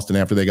better in Austin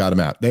after they got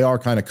them out. They are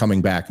kind of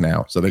coming back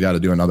now, so they got to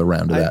do another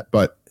round of that.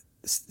 But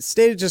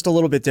stated just a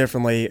little bit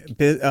differently,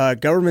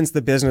 government's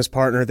the business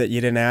partner that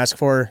you didn't ask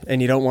for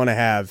and you don't want to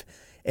have.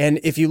 And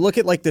if you look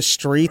at like the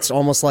streets,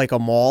 almost like a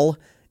mall,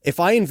 if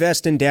I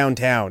invest in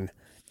downtown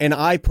and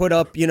I put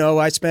up,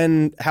 I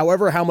spend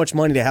how much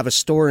money to have a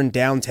store in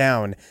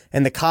downtown,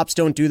 and the cops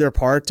don't do their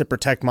part to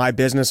protect my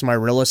business, my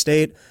real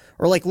estate,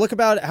 or like look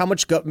about how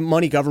much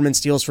money government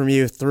steals from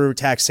you through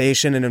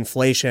taxation and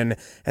inflation,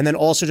 and then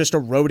also just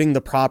eroding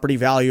the property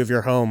value of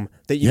your home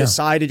that you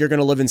decided you're going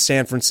to live in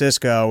San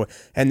Francisco,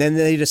 and then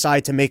they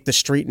decide to make the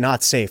street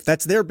not safe.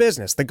 That's their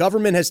business. The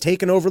government has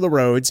taken over the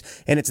roads,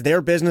 and it's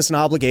their business and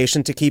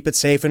obligation to keep it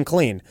safe and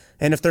clean.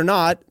 And if they're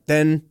not,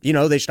 then,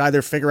 they should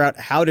either figure out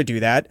how to do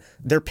that.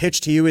 Their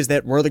pitch to you is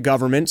that we're the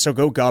government, so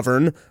go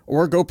govern,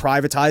 or go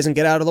privatize and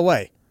get out of the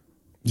way.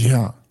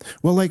 Yeah.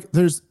 Well, like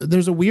there's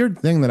a weird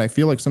thing that I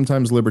feel like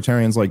sometimes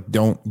libertarians like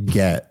don't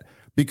get,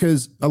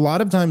 because a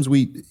lot of times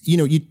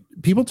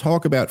people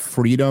talk about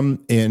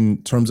freedom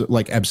in terms of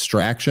like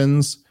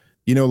abstractions,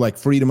 like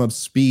freedom of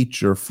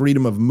speech or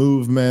freedom of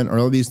movement or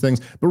all these things.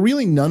 But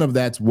really none of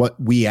that's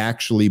what we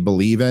actually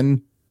believe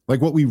in.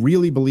 Like what we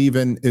really believe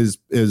in is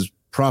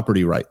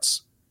property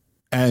rights.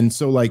 And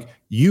so like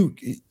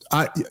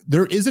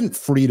there isn't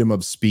freedom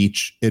of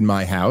speech in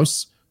my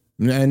house.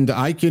 And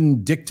I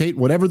can dictate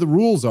whatever the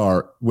rules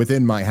are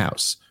within my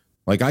house.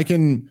 Like I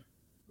can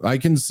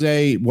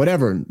say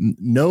whatever,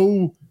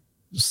 no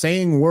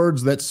saying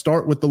words that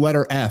start with the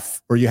letter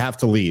F or you have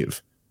to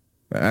leave.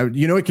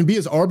 It can be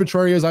as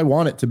arbitrary as I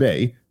want it to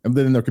be. And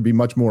then there could be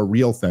much more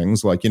real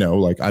things like,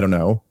 I don't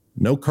know,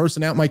 no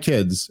cursing out my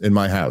kids in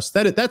my house.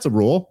 That's a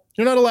rule.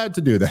 You're not allowed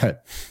to do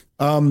that.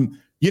 And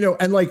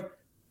like,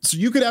 so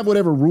you could have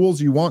whatever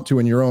rules you want to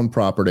in your own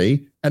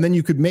property, and then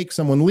you could make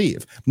someone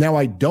leave. Now,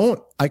 I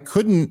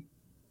couldn't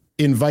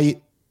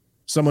invite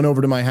someone over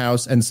to my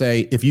house and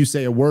say, if you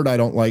say a word I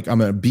don't like, I'm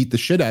going to beat the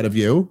shit out of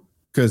you,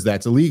 because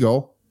that's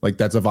illegal. Like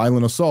that's a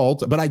violent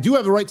assault. But I do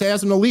have the right to ask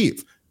them to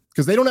leave,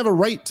 because they don't have a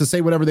right to say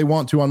whatever they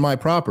want to on my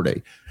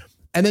property.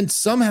 And then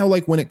somehow,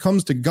 like when it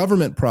comes to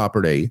government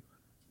property,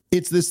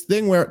 it's this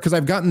thing where, because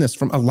I've gotten this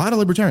from a lot of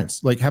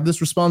libertarians, like have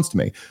this response to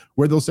me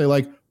where they'll say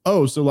like,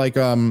 oh, so like,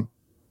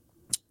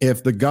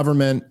 if the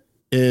government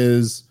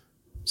is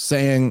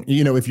saying,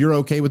 if you're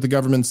okay with the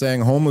government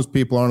saying homeless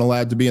people aren't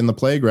allowed to be in the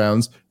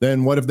playgrounds,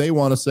 then what if they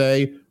want to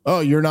say,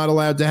 oh, you're not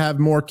allowed to have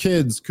more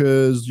kids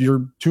because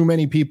too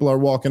many people are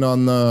walking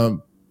on the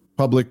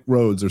public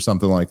roads or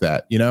something like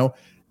that,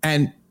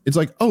 And it's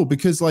like, oh,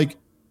 because like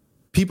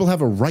people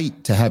have a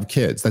right to have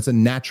kids. That's a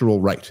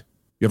natural right.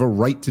 You have a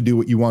right to do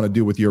what you want to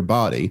do with your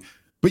body,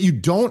 but you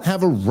don't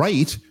have a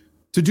right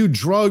to do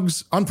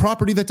drugs on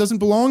property that doesn't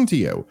belong to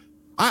you.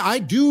 I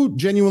do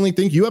genuinely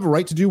think you have a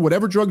right to do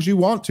whatever drugs you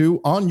want to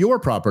on your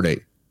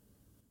property,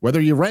 whether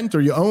you rent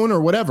or you own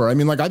or whatever. I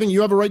mean, like, I think you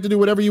have a right to do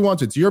whatever you want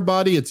to. It's your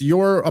body. It's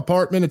your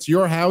apartment. It's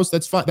your house.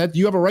 That's fine.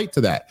 You have a right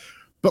to that.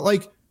 But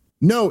like,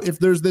 no, if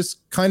there's this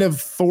kind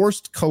of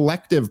forced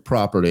collective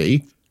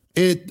property,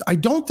 I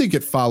don't think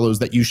it follows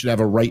that you should have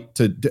a right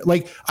to,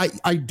 like,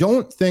 I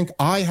don't think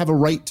I have a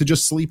right to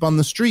just sleep on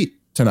the street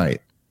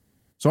tonight.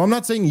 So I'm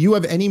not saying you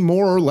have any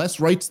more or less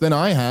rights than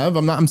I have.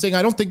 I'm saying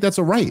I don't think that's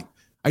a right.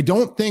 I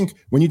don't think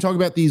when you talk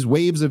about these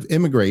waves of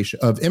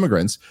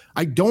immigrants,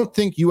 I don't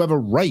think you have a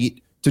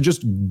right to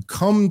just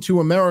come to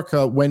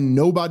America when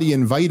nobody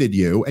invited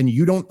you and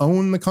you don't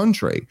own the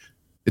country.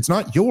 It's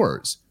not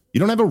yours.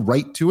 You don't have a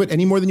right to it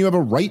any more than you have a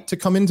right to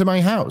come into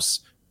my house.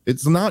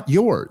 It's not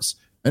yours.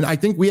 And I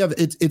think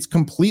it's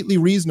completely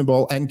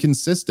reasonable and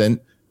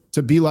consistent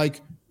to be like,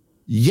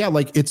 yeah,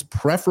 like it's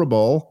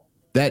preferable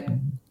that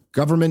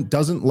government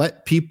doesn't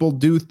let people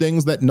do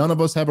things that none of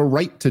us have a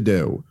right to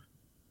do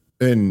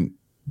in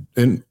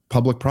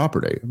public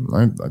property.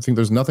 I think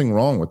there's nothing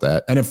wrong with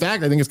that. And in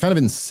fact, I think it's kind of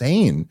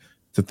insane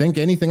to think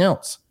anything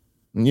else.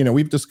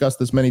 We've discussed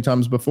this many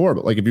times before,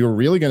 but like, if you were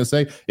really going to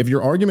say, if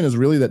your argument is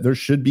really that there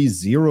should be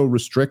zero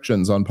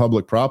restrictions on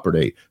public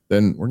property,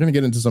 then we're going to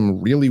get into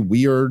some really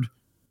weird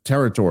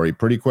territory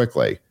pretty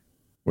quickly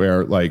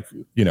where, like,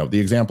 the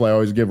example I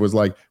always give was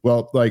like,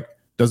 well, like,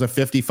 does a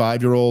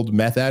 55-year-old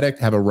meth addict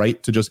have a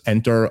right to just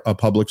enter a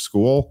public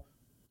school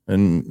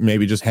and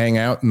maybe just hang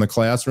out in the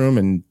classroom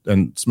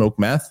and smoke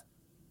meth?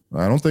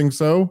 I don't think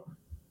so.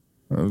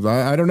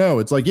 I don't know.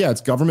 It's like, yeah,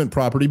 it's government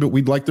property, but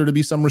we'd like there to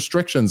be some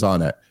restrictions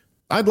on it.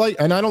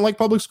 And I don't like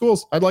public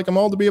schools. I'd like them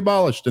all to be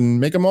abolished and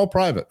make them all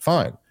private.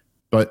 Fine.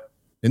 But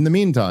in the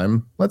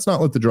meantime, let's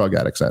not let the drug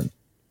addicts in.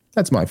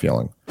 That's my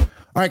feeling.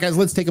 All right, guys,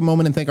 let's take a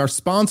moment and thank our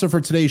sponsor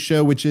for today's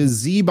show, which is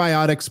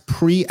Z-Biotics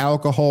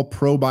Pre-Alcohol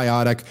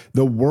Probiotic,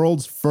 the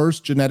world's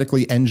first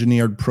genetically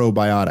engineered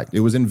probiotic. It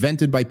was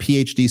invented by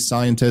PhD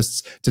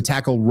scientists to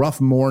tackle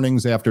rough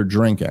mornings after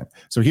drinking.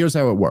 So here's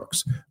how it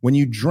works. When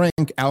you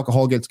drink,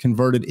 alcohol gets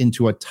converted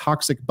into a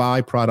toxic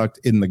byproduct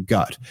in the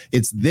gut.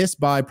 It's this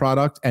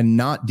byproduct and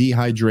not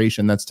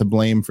dehydration that's to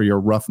blame for your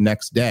rough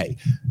next day.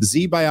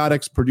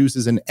 Z-Biotics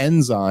produces an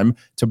enzyme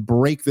to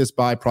break this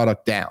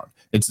byproduct down.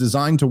 It's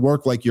designed to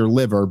work like your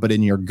liver, but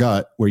in your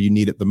gut where you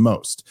need it the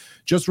most.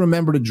 Just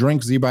remember to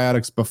drink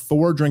ZBiotics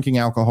before drinking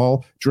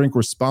alcohol, drink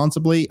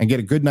responsibly, and get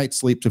a good night's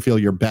sleep to feel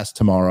your best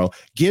tomorrow.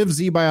 Give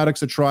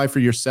ZBiotics a try for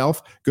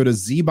yourself. Go to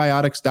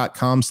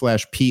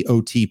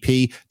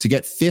zbiotics.com/POTP to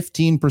get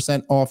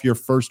 15% off your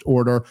first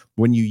order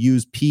when you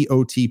use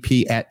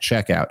POTP at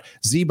checkout.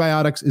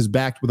 ZBiotics is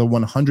backed with a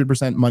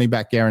 100%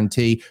 money-back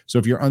guarantee, so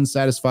if you're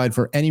unsatisfied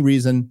for any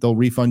reason, they'll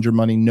refund your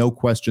money, no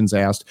questions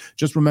asked.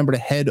 Just remember to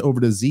head over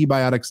to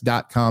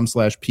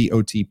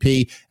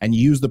zbiotics.com/POTP and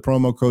use the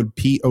promo code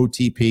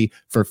POTP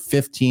for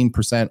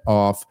 15%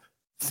 off.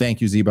 Thank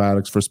you,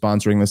 ZBiotics, for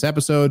sponsoring this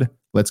episode.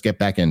 Let's get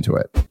back into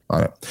it. All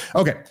right.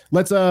 Okay,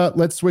 let's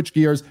switch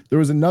gears. There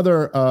was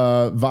another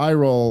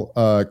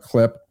viral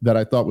clip that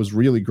I thought was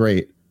really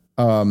great.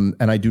 And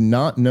I do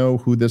not know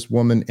who this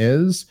woman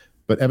is,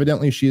 but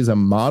evidently she is a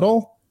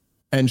model,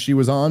 and she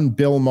was on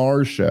Bill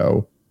Maher's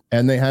show,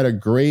 and they had a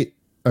great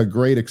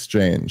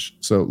exchange.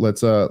 So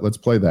let's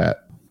play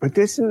that. But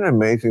isn't it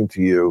amazing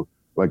to you?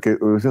 Like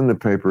it was in the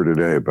paper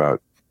today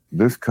about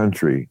this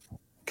country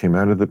came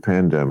out of the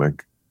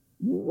pandemic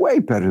way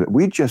better.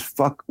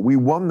 We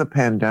won the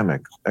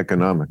pandemic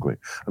economically.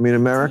 I mean,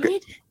 America.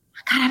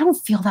 God, I don't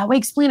feel that way.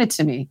 Explain it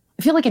to me.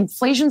 I feel like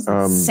inflation's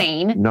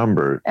insane.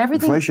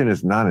 Inflation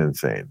is not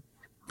insane.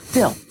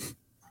 Bill,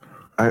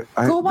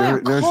 go buy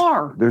a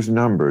car. There's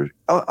numbers.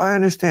 Oh, I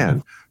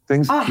understand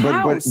things,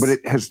 house but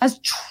it has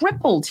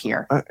tripled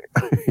here.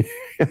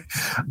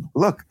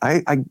 Look, I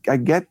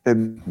get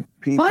that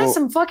people buy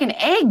some fucking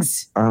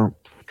eggs.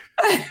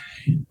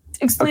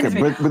 Explain it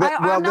to me.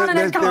 I'm not an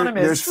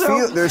economist.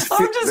 There's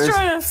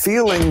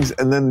feelings,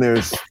 and then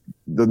there's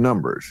the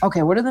numbers.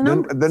 Okay, what are the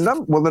numbers?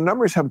 The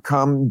numbers have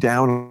come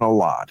down a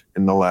lot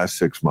in the last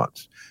 6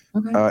 months.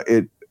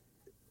 Okay.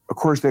 Of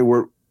course, it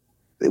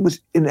was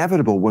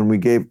inevitable when we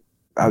gave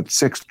out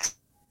 $6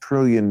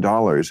 trillion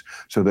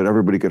so that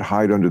everybody could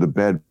hide under the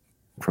bed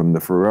from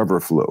the forever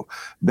flu.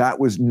 That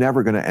was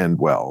never going to end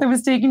well. It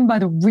was taken by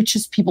the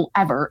richest people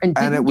ever and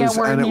didn't get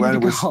where it needed to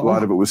go. A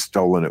lot of it was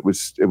stolen. It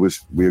was.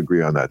 We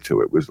agree on that too.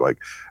 It was like,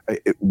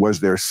 was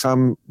there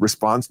some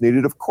response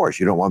needed? Of course,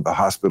 you don't want the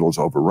hospitals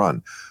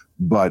overrun,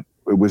 but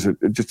it was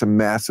just a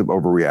massive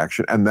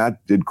overreaction, and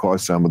that did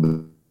cause some of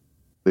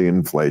the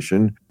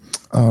inflation.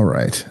 All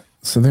right.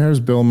 So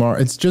there's Bill Maher.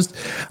 It's just,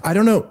 I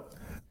don't know.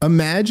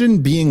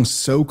 Imagine being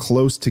so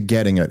close to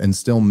getting it and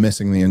still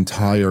missing the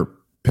entire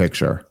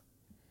picture.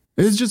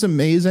 It's just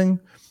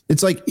amazing.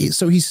 It's like,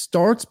 so he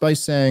starts by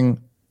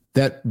saying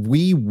that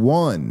we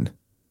won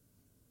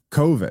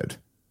COVID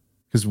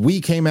because we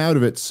came out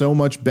of it so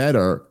much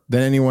better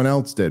than anyone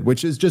else did,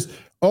 which is just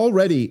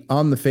already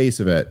on the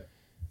face of it.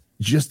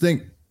 Just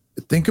think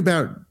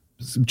about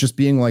just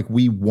being like,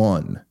 we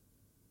won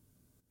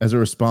as a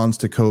response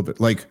to COVID.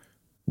 Like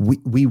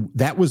we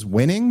that was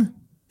winning.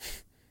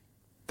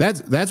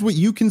 That's what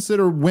you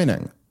consider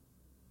winning.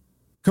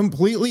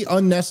 Completely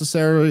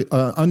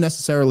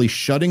unnecessarily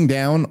shutting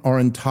down our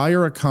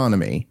entire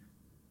economy,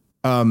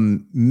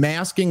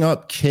 masking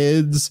up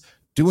kids,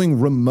 doing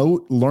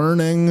remote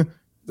learning,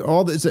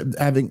 all this,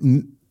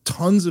 having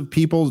tons of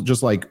people,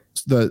 just like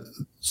the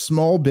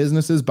small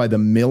businesses by the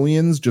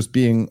millions just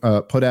being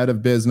put out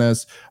of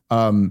business,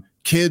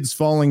 kids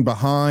falling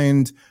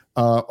behind,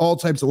 all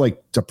types of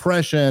like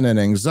depression and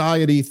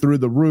anxiety through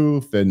the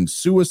roof, and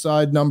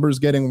suicide numbers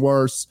getting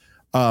worse.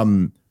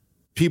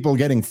 People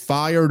getting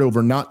fired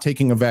over not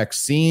taking a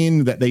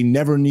vaccine that they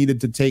never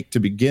needed to take to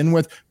begin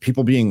with.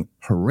 People being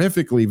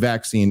horrifically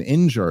vaccine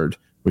injured,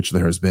 which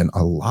there has been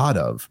a lot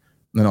of.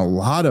 And a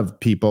lot of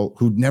people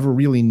who never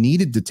really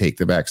needed to take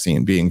the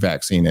vaccine being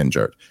vaccine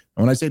injured.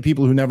 And when I say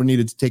people who never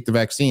needed to take the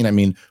vaccine, I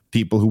mean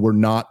people who were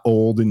not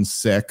old and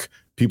sick,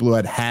 people who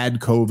had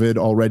COVID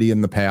already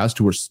in the past,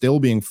 who were still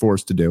being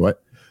forced to do it.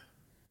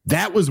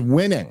 That was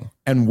winning.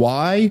 And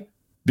why?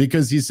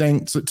 Because he's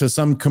saying to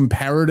some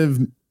comparative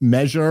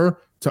measure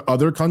to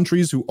other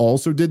countries who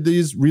also did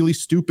these really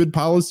stupid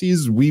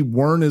policies, we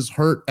weren't as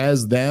hurt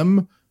as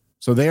them,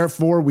 so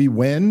therefore we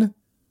win.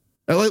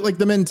 Like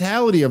the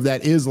mentality of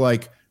that is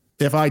like,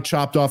 if I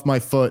chopped off my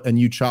foot and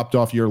you chopped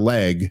off your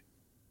leg,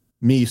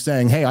 me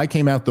saying, hey, I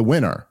came out the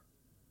winner.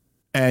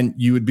 And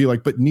you would be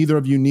like, but neither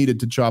of you needed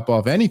to chop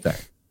off anything.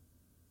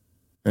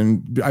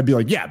 And I'd be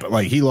like, yeah, but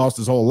like he lost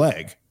his whole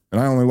leg and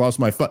I only lost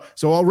my foot.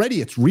 So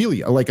already it's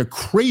really like a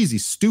crazy,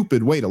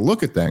 stupid way to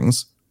look at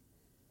things.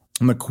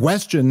 And the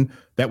question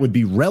that would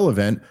be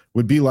relevant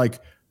would be like,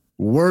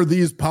 were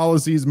these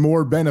policies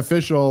more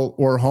beneficial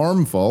or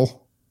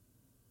harmful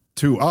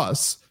to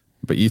us?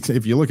 But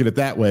if you look at it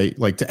that way,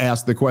 like to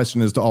ask the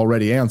question is to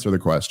already answer the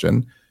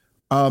question.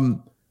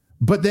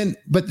 But then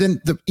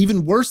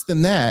even worse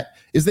than that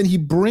is then he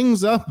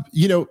brings up,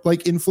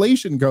 like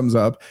inflation comes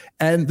up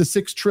and the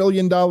 $6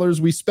 trillion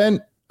we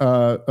spent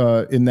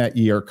in that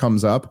year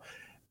comes up.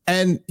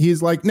 And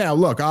he's like, now,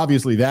 look,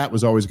 obviously that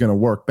was always going to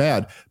work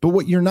bad. But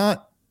what you're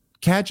not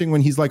catching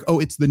when he's like, oh,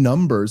 it's the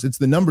numbers.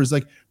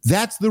 Like,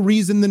 that's the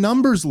reason the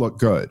numbers look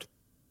good.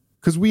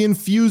 Because we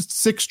infused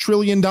 $6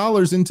 trillion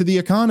into the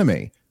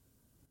economy.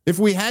 If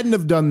we hadn't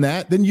have done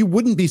that, then you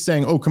wouldn't be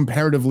saying, oh,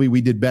 comparatively,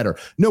 we did better.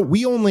 No,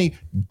 we only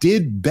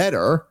did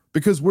better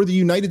because we're the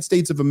United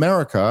States of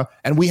America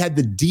and we had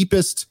the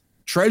deepest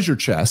treasure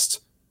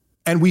chest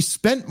and we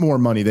spent more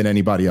money than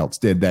anybody else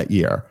did that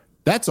year.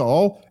 That's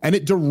all. And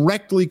it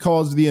directly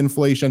caused the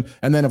inflation.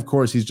 And then, of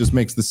course, he just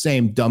makes the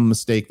same dumb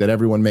mistake that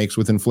everyone makes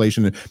with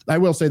inflation. And I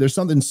will say there's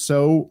something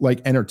so like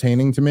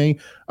entertaining to me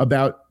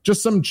about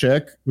just some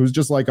chick who's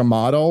just like a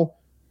model,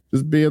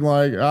 just being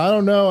like, I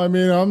don't know. I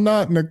mean, I'm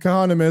not an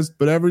economist,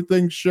 but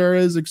everything sure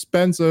is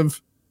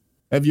expensive.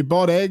 Have you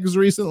bought eggs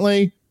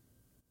recently?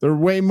 They're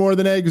way more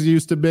than eggs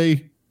used to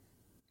be.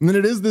 And then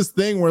it is this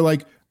thing where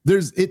like,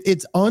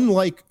 it's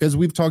unlike, as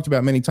we've talked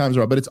about many times,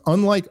 Rob, but it's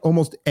unlike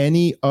almost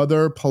any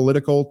other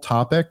political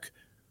topic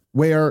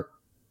where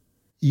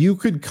you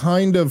could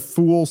kind of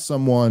fool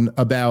someone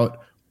about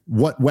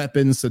what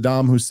weapons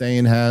Saddam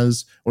Hussein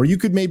has, or you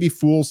could maybe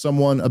fool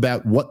someone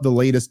about what the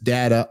latest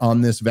data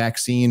on this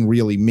vaccine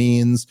really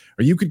means,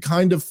 or you could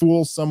kind of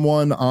fool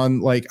someone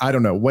on like, I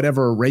don't know,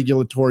 whatever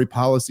regulatory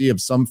policy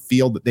of some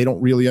field that they don't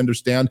really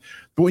understand.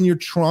 But when you're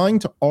trying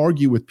to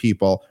argue with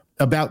people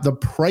about the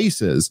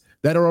prices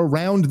that are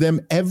around them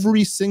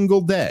every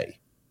single day,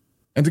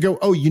 and to go,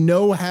 oh, you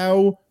know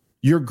how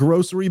your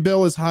grocery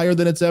bill is higher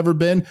than it's ever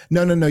been?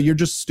 No, you're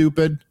just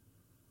stupid.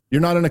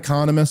 You're not an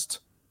economist.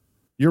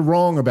 You're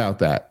wrong about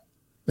that.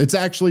 It's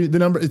actually the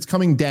number, it's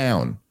coming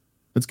down.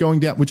 It's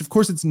going down, which of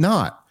course it's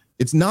not.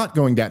 It's not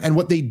going down. And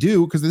what they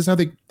do, because this is how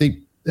they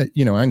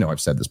I know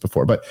I've said this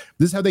before, but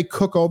this is how they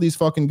cook all these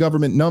fucking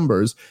government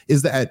numbers,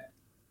 is that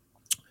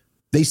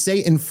they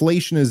say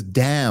inflation is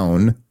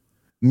down,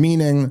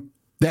 meaning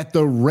that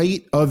the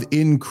rate of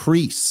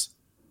increase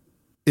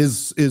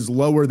is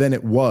lower than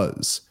it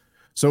was.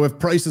 So if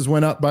prices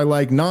went up by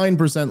like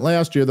 9%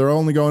 last year, they're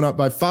only going up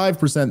by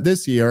 5%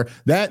 this year.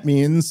 That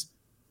means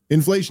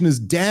inflation is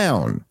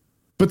down.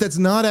 But that's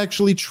not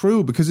actually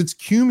true because it's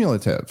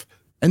cumulative.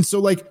 And so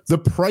like the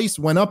price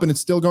went up and it's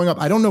still going up.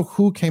 I don't know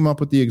who came up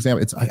with the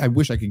example. I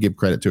wish I could give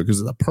credit to it because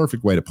it's a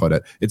perfect way to put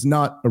it. It's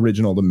not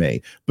original to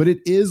me, but it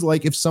is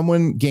like if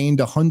someone gained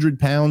 100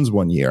 pounds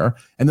one year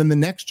and then the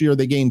next year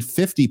they gained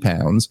 50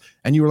 pounds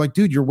and you were like,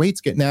 dude, your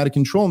weight's getting out of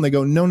control. And they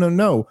go,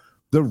 no.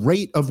 The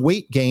rate of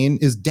weight gain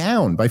is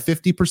down by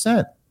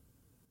 50%.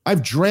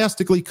 I've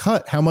drastically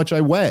cut how much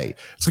I weigh.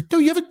 It's like, no,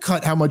 you haven't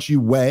cut how much you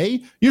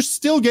weigh. You're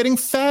still getting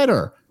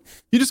fatter.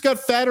 You just got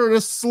fatter at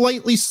a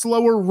slightly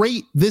slower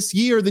rate this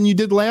year than you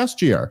did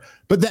last year.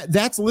 But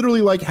that's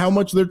literally like how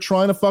much they're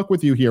trying to fuck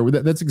with you here.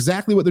 That's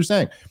exactly what they're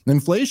saying.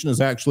 Inflation is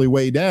actually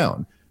way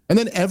down. And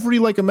then every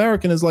like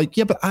American is like,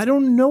 yeah, but I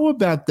don't know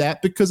about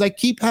that because I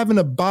keep having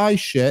to buy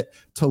shit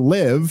to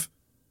live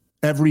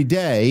every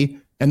day.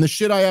 And the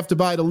shit I have to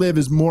buy to live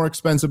is more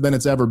expensive than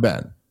it's ever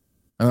been.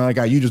 And I'm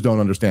like, you just don't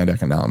understand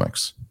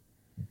economics.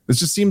 It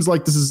just seems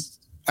like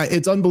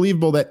it's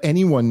unbelievable that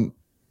anyone,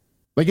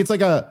 like it's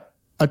like a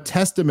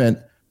testament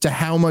to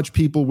how much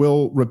people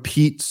will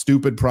repeat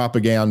stupid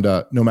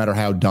propaganda no matter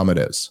how dumb it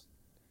is.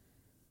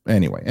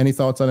 Anyway, any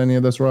thoughts on any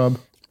of this, Rob?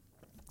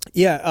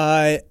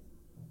 Yeah,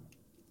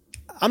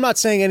 I'm not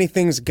saying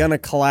anything's going to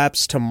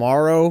collapse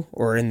tomorrow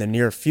or in the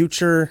near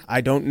future.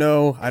 I don't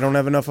know. I don't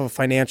have enough of a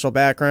financial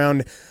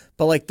background.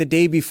 But like the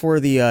day before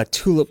the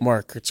tulip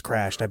markets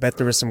crashed, I bet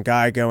there was some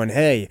guy going,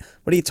 hey,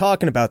 what are you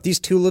talking about?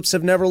 These tulips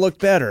have never looked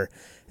better.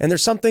 And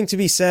there's something to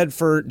be said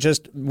for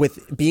just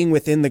with being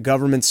within the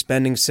government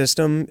spending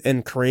system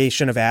and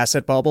creation of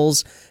asset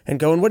bubbles and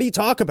going, what do you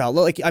talk about?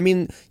 Like, I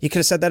mean, you could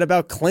have said that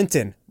about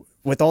Clinton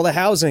with all the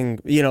housing.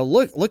 You know,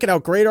 look at how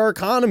great our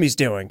economy's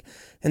doing.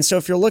 And so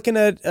if you're looking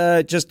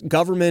at just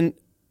government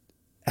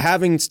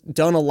having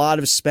done a lot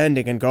of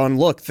spending and going,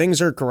 look,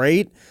 things are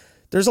great,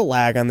 there's a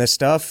lag on this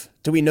stuff.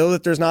 Do we know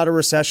that there's not a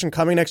recession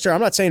coming next year?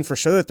 I'm not saying for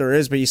sure that there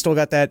is, but you still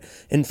got that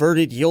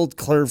inverted yield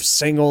curve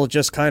signal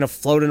just kind of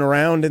floating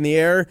around in the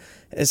air.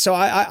 And so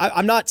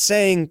I'm not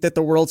saying that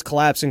the world's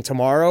collapsing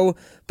tomorrow,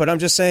 but I'm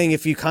just saying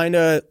if you kind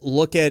of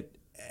look at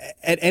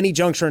any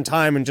juncture in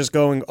time and just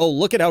going, oh,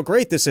 look at how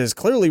great this is.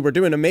 Clearly we're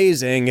doing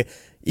amazing.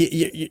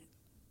 You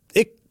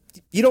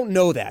don't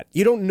know that.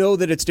 You don't know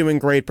that it's doing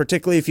great,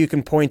 particularly if you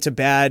can point to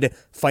bad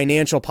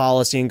financial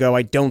policy and go,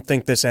 I don't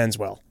think this ends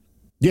well.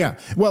 Yeah.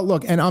 Well,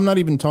 look, and I'm not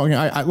even talking,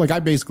 I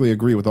basically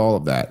agree with all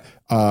of that.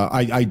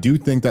 I do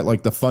think that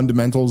like the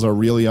fundamentals are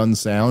really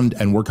unsound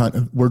and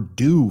we're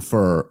due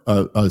for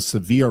a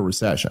severe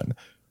recession.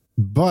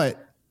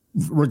 But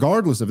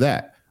regardless of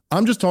that,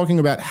 I'm just talking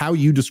about how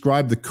you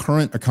describe the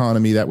current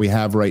economy that we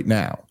have right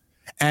now.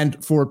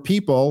 And for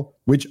people,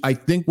 which I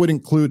think would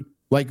include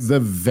like the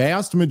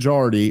vast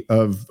majority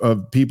of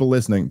people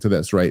listening to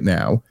this right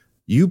now,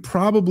 you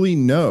probably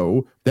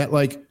know that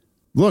like,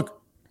 look,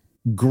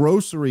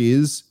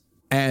 groceries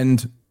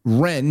and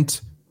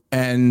rent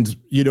and,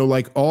 you know,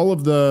 like all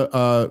of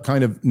the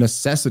kind of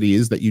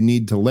necessities that you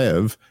need to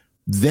live,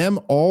 them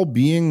all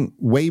being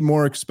way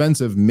more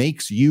expensive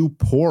makes you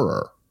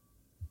poorer.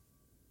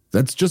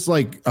 That's just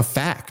like a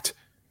fact.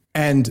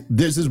 And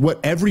this is what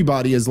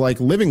everybody is like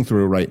living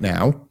through right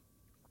now.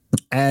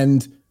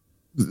 And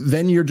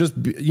then you're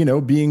just,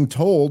 being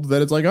told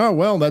that it's like, oh,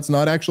 well, that's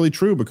not actually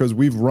true because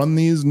we've run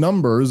these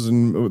numbers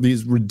and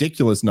these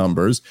ridiculous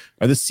numbers.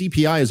 The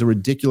CPI is a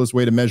ridiculous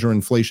way to measure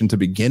inflation to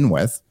begin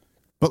with.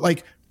 But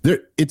like,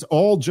 it's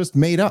all just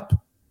made up.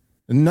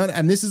 And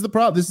this is the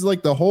problem. This is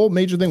like the whole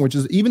major thing, which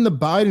is even the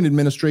Biden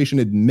administration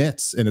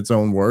admits in its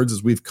own words,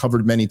 as we've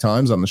covered many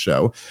times on the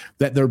show,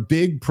 that their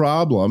big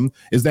problem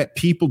is that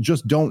people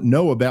just don't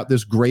know about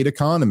this great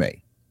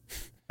economy.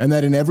 And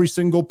that in every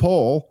single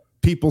poll,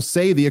 people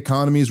say the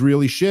economy is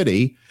really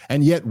shitty,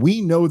 and yet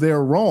we know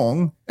they're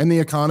wrong and the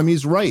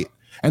economy's right.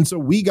 And so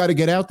we got to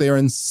get out there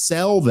and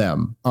sell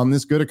them on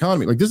this good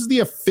economy. Like, this is the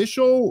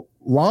official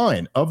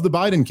line of the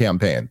Biden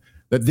campaign,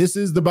 that this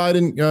is the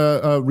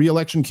Biden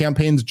re-election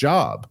campaign's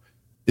job,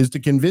 is to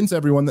convince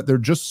everyone that they're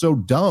just so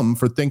dumb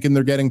for thinking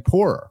they're getting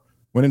poorer,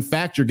 when in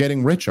fact you're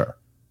getting richer.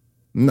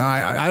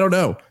 I don't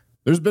know.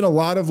 There's been a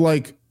lot of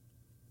like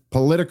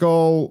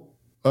political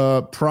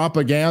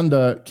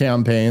propaganda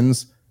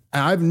campaigns.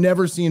 I've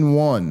never seen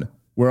one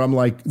where I'm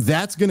like,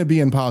 that's going to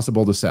be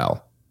impossible to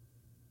sell.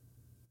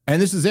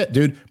 And this is it,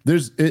 dude.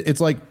 It's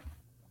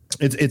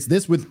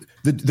this with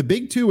the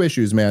big two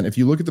issues, man. If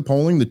you look at the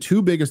polling, the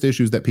two biggest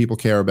issues that people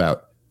care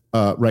about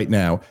right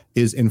now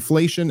is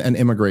inflation and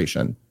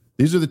immigration.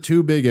 These are the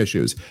two big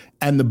issues.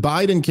 And the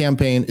Biden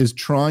campaign is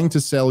trying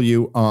to sell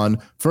you on,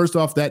 first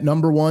off, that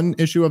number one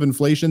issue of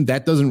inflation,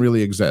 that doesn't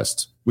really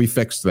exist. We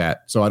fixed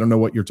that. So I don't know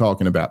what you're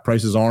talking about.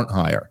 Prices aren't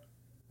higher.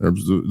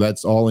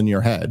 That's all in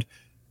your head.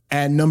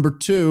 And number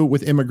two,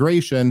 with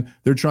immigration,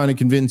 they're trying to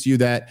convince you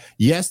that,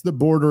 yes, the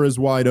border is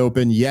wide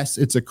open. Yes,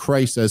 it's a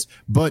crisis,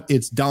 but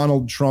it's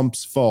Donald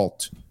Trump's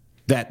fault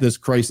that this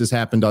crisis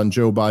happened on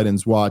Joe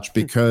Biden's watch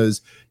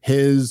because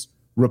his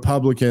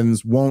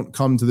Republicans won't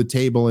come to the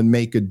table and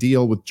make a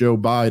deal with Joe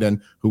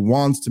Biden, who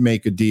wants to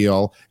make a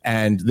deal.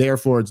 And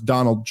therefore, it's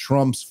Donald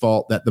Trump's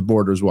fault that the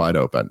border's wide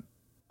open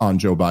on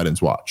Joe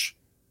Biden's watch.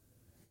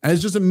 And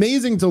it's just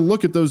amazing to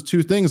look at those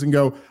two things and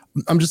go,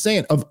 I'm just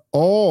saying, of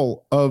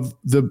all of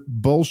the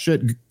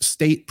bullshit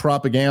state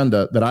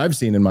propaganda that I've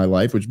seen in my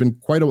life, which has been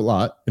quite a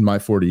lot in my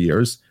 40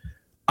 years,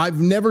 I've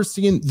never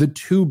seen the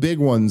two big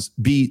ones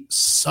be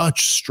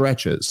such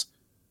stretches.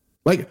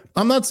 Like,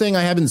 I'm not saying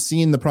I haven't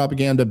seen the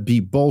propaganda be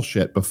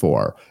bullshit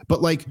before,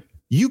 but like,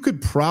 you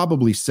could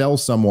probably sell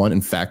someone.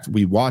 In fact,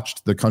 we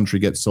watched the country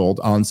get sold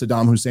on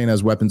Saddam Hussein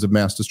as weapons of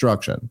mass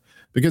destruction,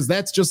 because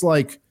that's just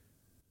like,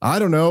 I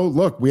don't know.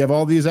 Look, we have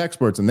all these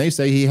experts and they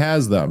say he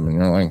has them. And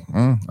you're like,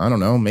 I don't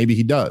know. Maybe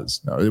he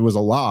does. No, it was a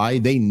lie.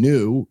 They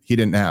knew he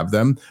didn't have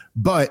them,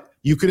 but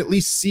you could at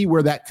least see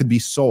where that could be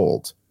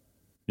sold.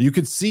 You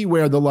could see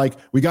where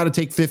we got to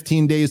take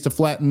 15 days to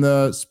flatten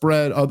the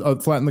spread,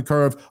 flatten the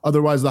curve.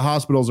 Otherwise, the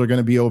hospitals are going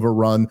to be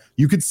overrun.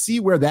 You could see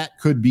where that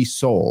could be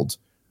sold.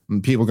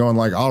 And people going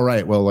like, all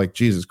right, well, like,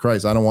 Jesus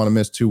Christ, I don't want to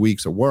miss 2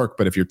 weeks of work.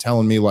 But if you're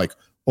telling me like,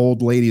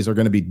 old ladies are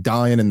going to be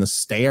dying in the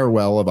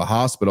stairwell of a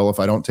hospital if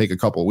I don't take a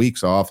couple of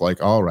weeks off,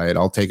 like, all right,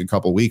 I'll take a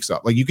couple of weeks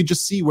off. Like, you could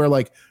just see where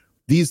like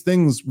these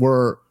things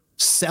were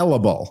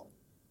sellable.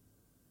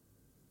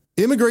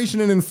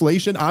 Immigration and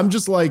inflation, I'm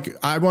just like,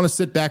 I want to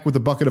sit back with a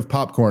bucket of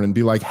popcorn and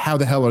be like, how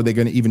the hell are they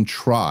going to even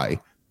try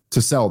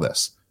to sell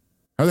this?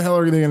 How the hell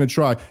are they going to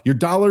try? Your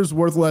dollar's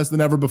worth less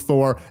than ever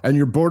before, and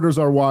your borders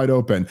are wide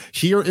open.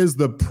 Here is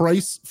the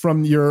price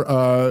from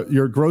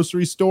your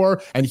grocery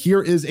store, and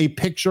here is a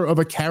picture of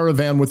a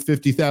caravan with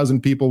 50,000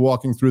 people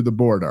walking through the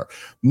border.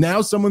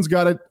 Now someone's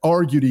got to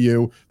argue to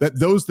you that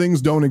those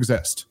things don't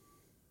exist.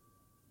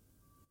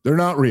 They're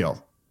not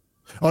real.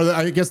 Or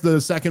I guess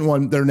the second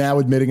one they're now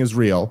admitting is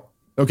real.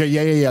 Okay,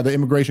 yeah. The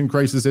immigration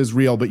crisis is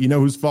real, but you know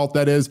whose fault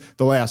that is?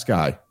 The last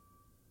guy.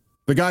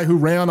 The guy who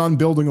ran on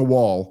building a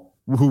wall,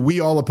 who we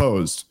all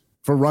opposed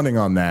for running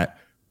on that.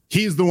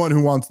 He's the one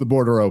who wants the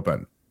border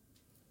open.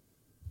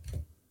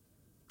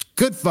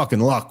 Good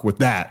fucking luck with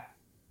that.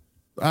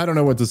 I don't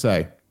know what to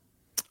say.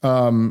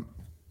 All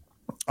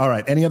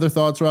right. Any other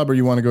thoughts, Rob, or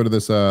you want to go to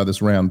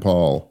this Rand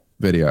Paul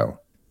video?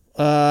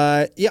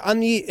 Yeah, on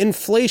the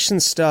inflation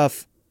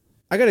stuff,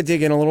 I got to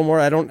dig in a little more.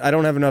 I don't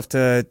have enough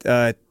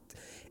to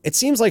it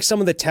seems like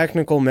some of the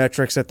technical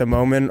metrics at the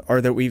moment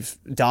are that we've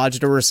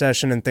dodged a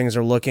recession and things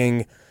are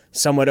looking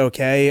somewhat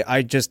okay.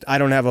 I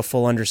don't have a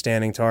full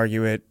understanding to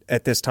argue it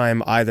at this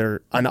time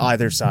on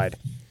either side.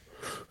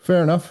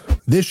 Fair enough.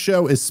 This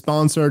show is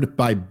sponsored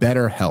by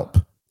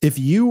BetterHelp. If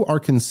you are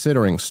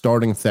considering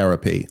starting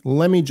therapy,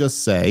 let me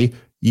just say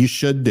you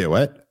should do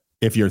it.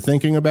 If you're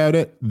thinking about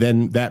it,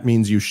 then that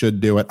means you should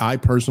do it. I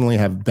personally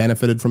have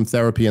benefited from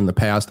therapy in the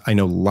past. I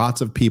know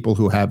lots of people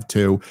who have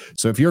too.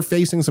 So if you're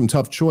facing some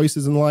tough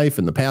choices in life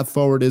and the path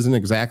forward isn't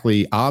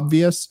exactly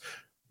obvious,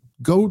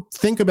 go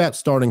think about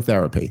starting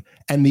therapy.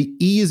 And the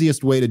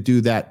easiest way to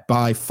do that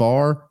by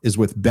far is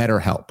with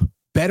BetterHelp.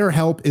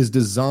 BetterHelp is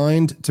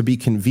designed to be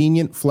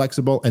convenient,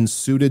 flexible, and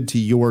suited to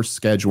your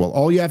schedule.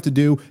 All you have to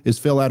do is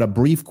fill out a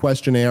brief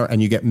questionnaire and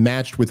you get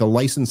matched with a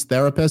licensed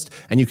therapist,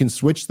 and you can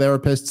switch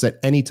therapists at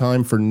any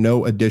time for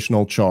no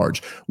additional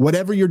charge.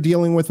 Whatever you're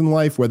dealing with in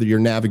life, whether you're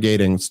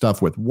navigating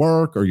stuff with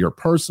work or your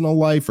personal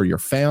life or your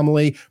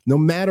family, no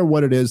matter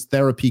what it is,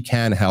 therapy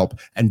can help.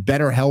 And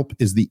BetterHelp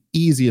is the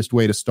easiest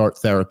way to start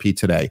therapy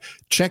today.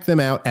 Check them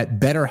out at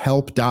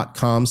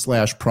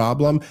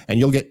betterhelp.com/problem and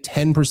you'll get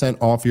 10%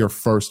 off your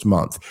first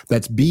month.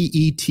 That's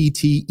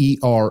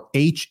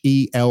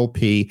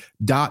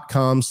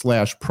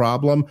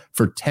BetterHelp.com/problem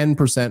for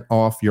 10%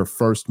 off your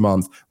first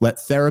month. Let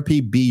therapy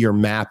be your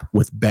map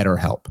with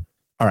BetterHelp.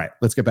 All right,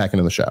 let's get back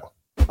into the show.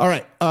 All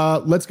right,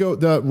 let's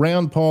go.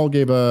 Rand Paul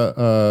gave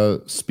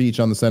a speech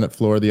on the Senate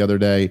floor the other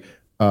day,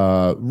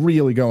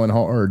 really going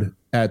hard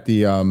at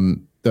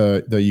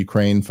the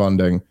Ukraine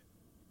funding.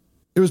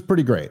 It was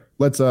pretty great.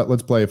 Let's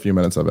play a few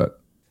minutes of it.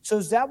 So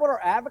is that what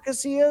our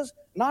advocacy is?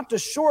 Not to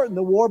shorten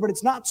the war, but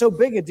it's not so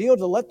big a deal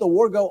to let the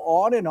war go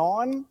on and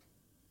on.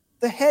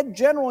 The head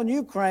general in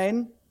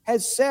Ukraine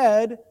has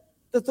said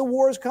that the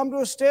war has come to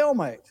a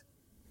stalemate.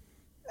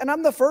 And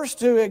I'm the first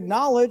to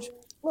acknowledge,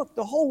 look,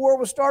 the whole war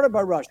was started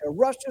by Russia.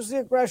 Russia's the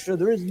aggressor.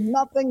 There is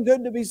nothing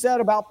good to be said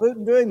about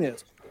Putin doing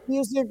this. He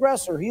is the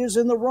aggressor. He is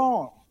in the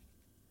wrong.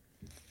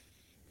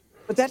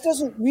 But that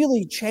doesn't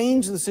really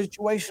change the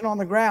situation on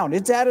the ground.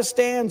 It's at a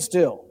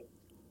standstill.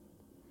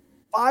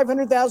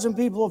 500,000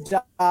 people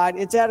have died.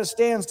 It's at a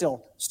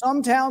standstill.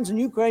 Some towns in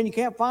Ukraine, you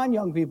can't find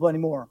young people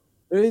anymore.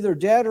 They're either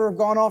dead or have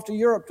gone off to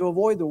Europe to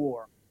avoid the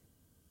war.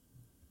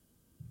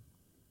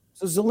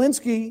 So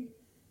Zelensky,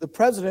 the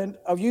president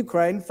of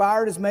Ukraine,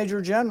 fired his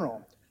major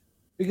general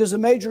because the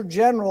major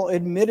general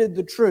admitted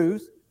the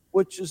truth,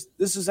 which is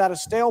this is at a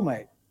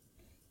stalemate.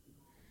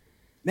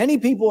 Many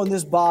people in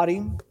this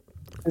body,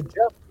 to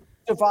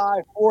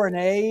justify foreign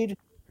aid,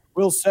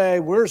 will say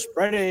we're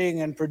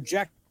spreading and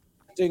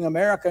projecting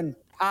American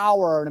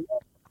power and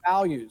American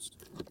values.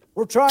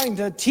 We're trying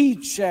to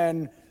teach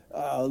and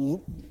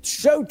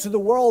show to the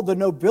world the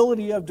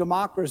nobility of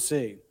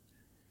democracy.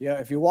 Yeah,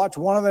 if you watch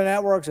one of the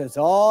networks, it's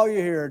all you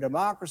hear: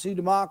 democracy,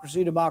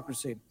 democracy,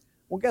 democracy.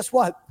 Well, guess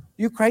what?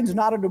 Ukraine's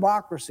not a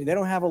democracy. They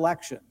don't have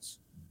elections.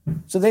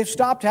 So they've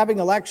stopped having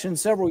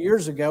elections several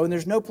years ago, and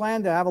there's no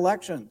plan to have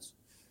elections.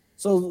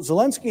 So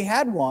Zelensky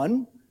had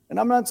one, and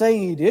I'm not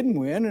saying he didn't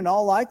win. In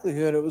all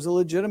likelihood, it was a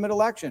legitimate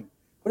election.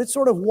 But it's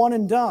sort of one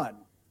and done.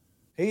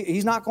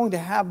 He's not going to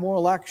have more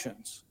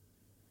elections.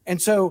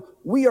 And so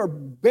we are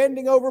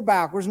bending over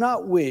backwards,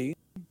 not we,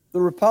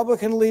 the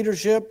Republican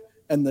leadership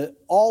and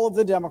all of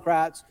the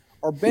Democrats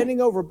are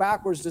bending over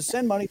backwards to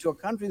send money to a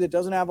country that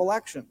doesn't have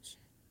elections.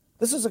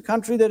 This is a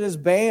country that has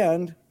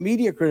banned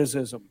media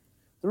criticism.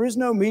 There is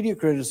no media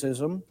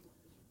criticism.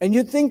 And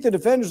you'd think the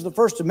defenders of the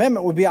First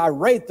Amendment would be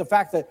irate the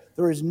fact that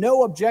there is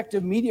no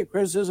objective media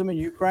criticism in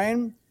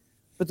Ukraine.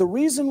 But the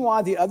reason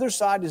why the other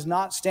side is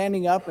not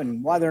standing up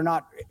and why they're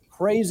not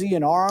crazy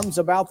in arms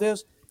about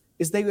this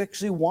is they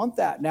actually want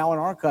that now in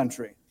our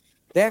country.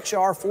 They actually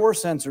are for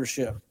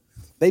censorship.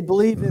 They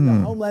believe in the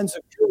homeland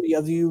security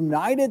of the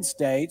United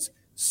States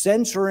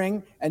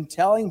censoring and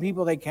telling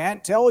people they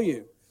can't tell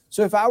you.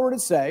 So if I were to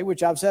say,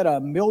 which I've said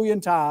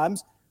 1,000,000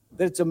 times,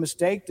 that it's a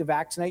mistake to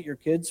vaccinate your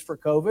kids for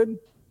COVID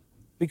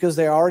because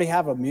they already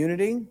have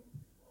immunity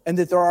and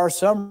that there are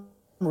some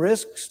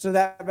risks to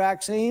that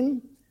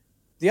vaccine,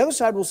 the other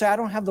side will say, I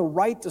don't have the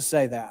right to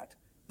say that.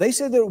 They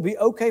say that it would be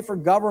okay for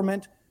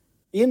government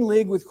in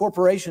league with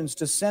corporations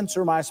to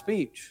censor my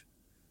speech.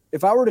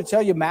 If I were to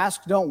tell you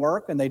masks don't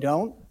work, and they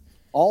don't,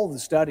 all of the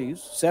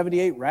studies,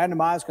 78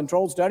 randomized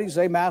controlled studies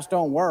say masks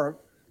don't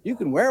work. You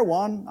can wear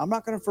one. I'm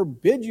not going to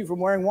forbid you from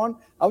wearing one.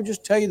 I would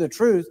just tell you the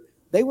truth.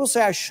 They will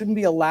say I shouldn't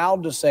be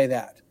allowed to say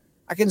that.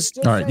 I can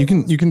still. All right,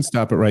 you can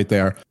stop it right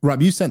there.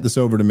 Rob, you sent this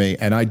over to me,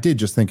 and I did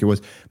just think it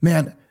was,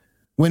 man,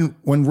 when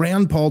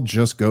Rand Paul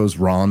just goes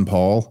Ron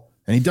Paul,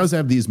 and he does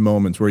have these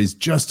moments where he's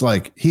just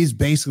like, he's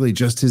basically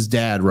just his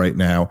dad right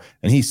now,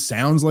 and he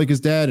sounds like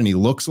his dad, and he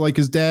looks like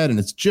his dad, and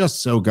it's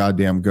just so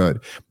goddamn good.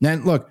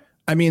 And look,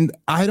 I mean,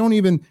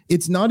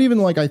 it's not even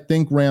like I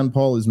think Rand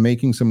Paul is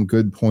making some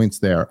good points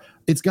there.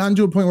 It's gotten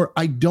to a point where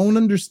I don't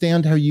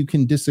understand how you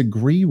can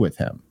disagree with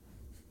him.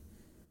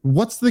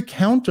 What's the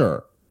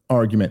counter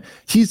argument?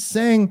 He's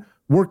saying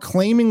we're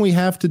claiming we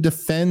have to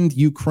defend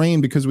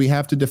Ukraine because we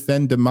have to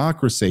defend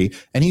democracy.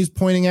 And he's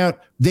pointing out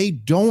they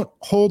don't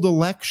hold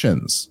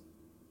elections.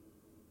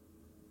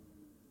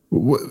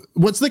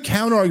 What's the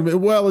counter argument?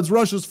 Well, it's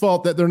Russia's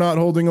fault that they're not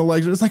holding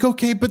elections. It's like,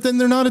 okay, but then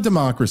they're not a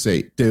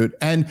democracy, dude.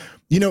 And,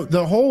 you know,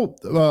 the whole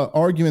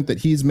argument that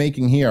he's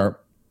making here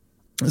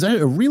is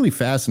a really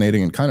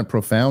fascinating and kind of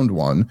profound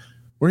one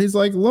where he's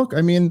like, look,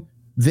 I mean,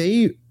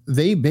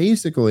 they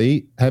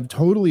basically have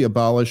totally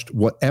abolished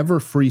whatever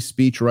free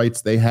speech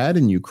rights they had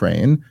in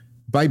Ukraine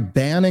by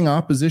banning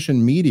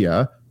opposition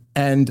media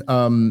and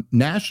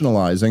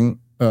nationalizing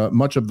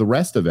much of the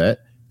rest of it.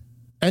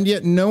 And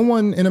yet no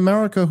one in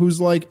America who's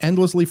like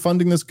endlessly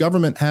funding this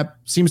government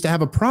seems to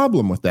have a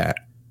problem with that.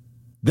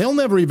 They'll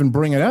never even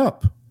bring it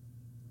up.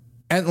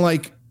 And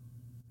like,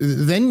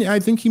 then I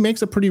think he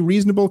makes a pretty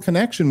reasonable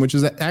connection, which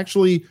is that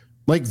actually,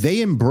 like,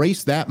 they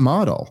embrace that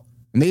model.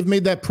 And they've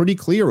made that pretty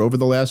clear over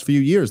the last few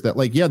years that,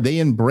 like, yeah, they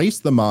embrace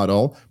the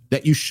model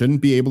that you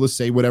shouldn't be able to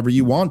say whatever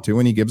you want to.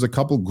 And he gives a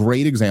couple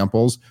great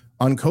examples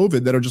on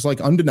COVID that are just,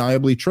 like,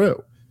 undeniably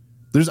true.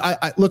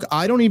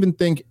 I don't even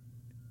think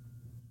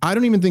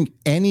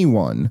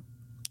anyone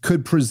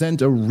could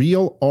present a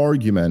real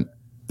argument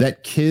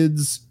that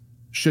kids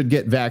should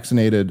get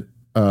vaccinated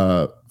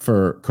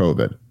for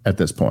COVID at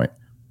this point.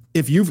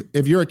 If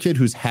you're a kid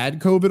who's had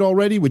COVID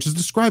already, which is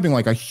describing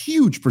like a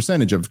huge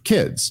percentage of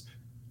kids,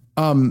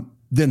 then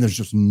there's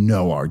just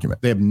no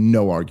argument. They have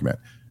no argument.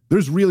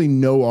 There's really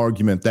no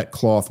argument that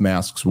cloth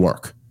masks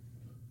work.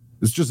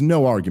 There's just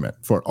no argument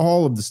for it.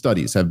 All of the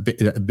studies have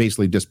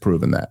basically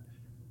disproven that.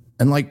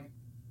 And like,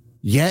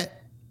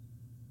 yet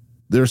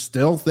there's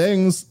still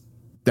things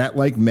that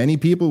like many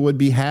people would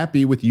be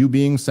happy with you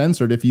being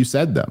censored if you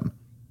said them.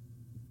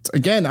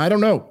 Again, I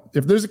don't know.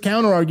 If there's a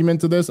counter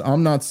argument to this,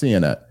 I'm not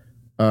seeing it.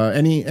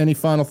 Any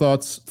final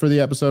thoughts for the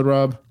episode,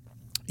 Rob?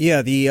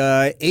 Yeah, the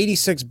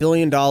 $86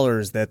 billion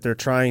that they're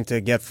trying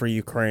to get for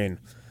Ukraine.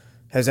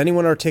 Has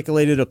anyone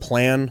articulated a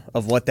plan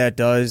of what that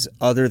does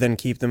other than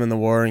keep them in the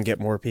war and get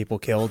more people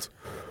killed?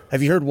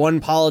 Have you heard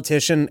one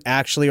politician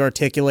actually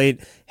articulate,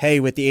 hey,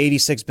 with the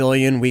 $86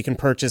 billion, we can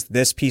purchase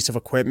this piece of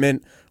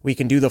equipment. We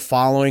can do the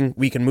following.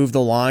 We can move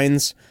the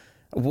lines.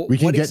 We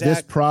can get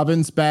this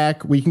province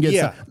back. We can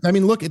get I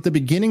mean, look, at the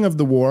beginning of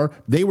the war,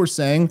 they were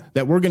saying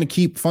that we're going to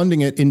keep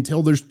funding it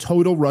until there's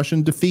total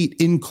Russian defeat,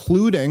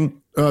 including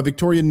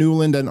Victoria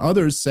Nuland and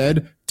others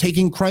said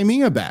taking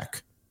Crimea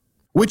back,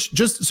 which,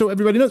 just so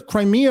everybody knows,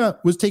 Crimea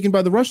was taken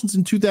by the Russians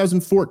in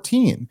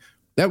 2014.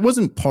 That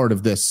wasn't part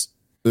of this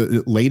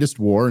latest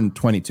war in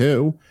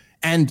 22.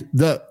 And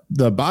the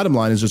bottom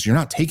line is just, you're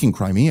not taking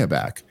Crimea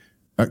back.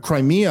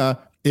 Crimea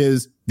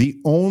is the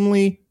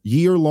only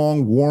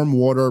year-long warm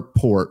water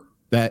port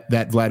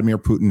that Vladimir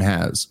Putin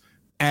has.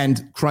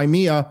 And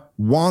Crimea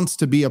wants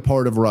to be a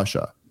part of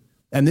Russia.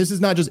 And this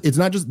is it's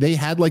not just they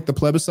had like the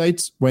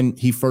plebiscites when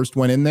he first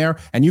went in there,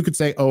 and you could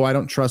say, oh, I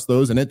don't trust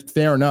those. And it's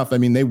fair enough. I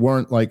mean, they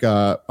weren't like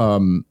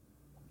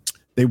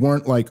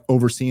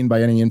overseen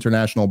by any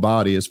international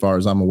body as far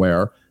as I'm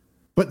aware.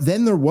 But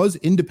then there was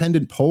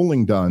independent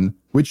polling done,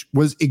 which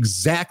was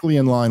exactly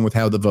in line with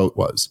how the vote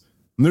was.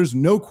 And there's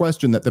no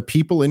question that the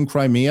people in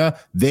Crimea,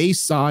 they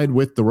side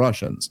with the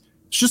Russians.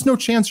 There's just no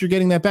chance you're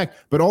getting that back.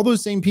 But all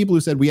those same people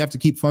who said we have to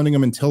keep funding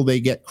them until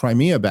they get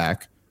Crimea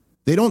back,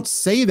 they don't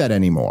say that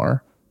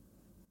anymore,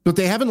 but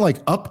they haven't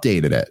like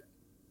updated it.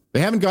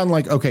 They haven't gone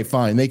like, okay,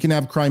 fine, they can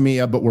have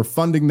Crimea, but we're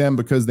funding them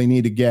because they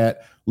need to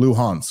get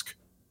Luhansk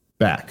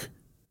back.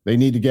 They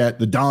need to get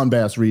the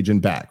Donbass region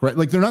back, right?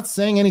 Like, they're not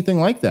saying anything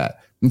like that.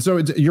 And so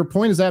your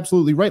point is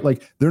absolutely right.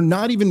 Like, they're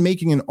not even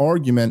making an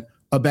argument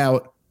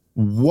about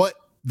what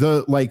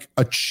the like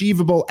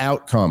achievable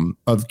outcome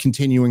of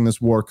continuing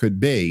this war could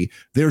be.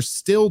 They're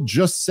still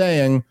just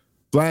saying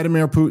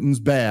Vladimir Putin's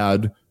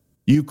bad.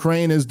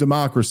 Ukraine is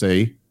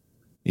democracy,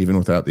 even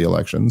without the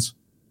elections.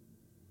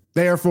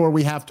 Therefore,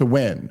 we have to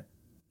win.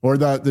 Or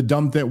the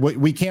dumb thing,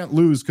 we can't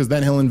lose because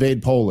then he'll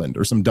invade Poland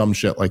or some dumb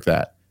shit like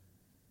that.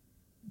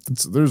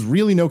 There's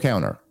really no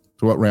counter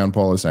to what Rand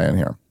Paul is saying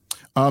here.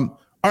 All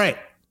right,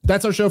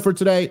 that's our show for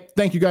today.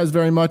 Thank you guys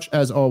very much,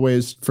 as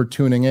always, for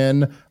tuning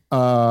in.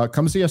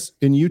 Come see us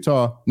in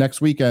Utah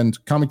next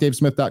weekend.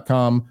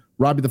 ComicDaveSmith.com,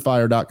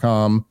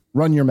 RobbieTheFire.com,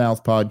 Run Your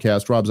Mouth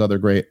podcast, Rob's other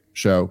great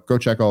show. Go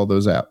check all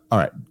those out. All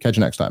right, catch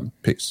you next time.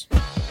 Peace.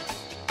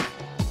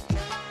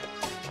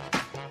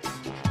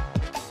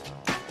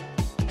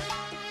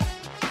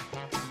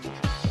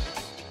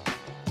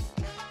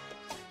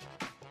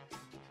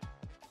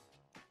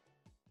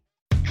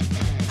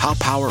 How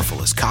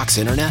powerful is Cox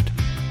Internet?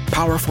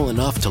 Powerful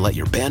enough to let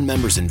your band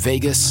members in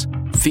Vegas,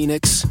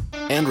 Phoenix,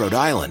 and Rhode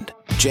Island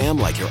jam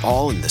like you're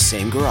all in the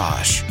same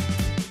garage.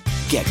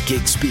 Get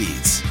gig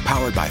speeds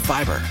powered by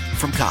fiber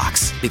from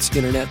Cox. It's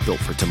internet built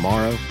for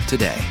tomorrow,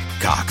 today.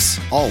 Cox,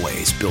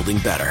 always building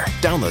better.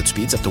 Download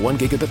speeds up to 1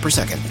 gigabit per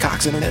second.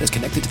 Cox Internet is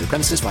connected to the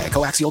premises via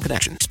coaxial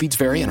connection. Speeds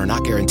vary and are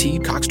not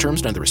guaranteed. Cox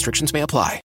terms and other restrictions may apply.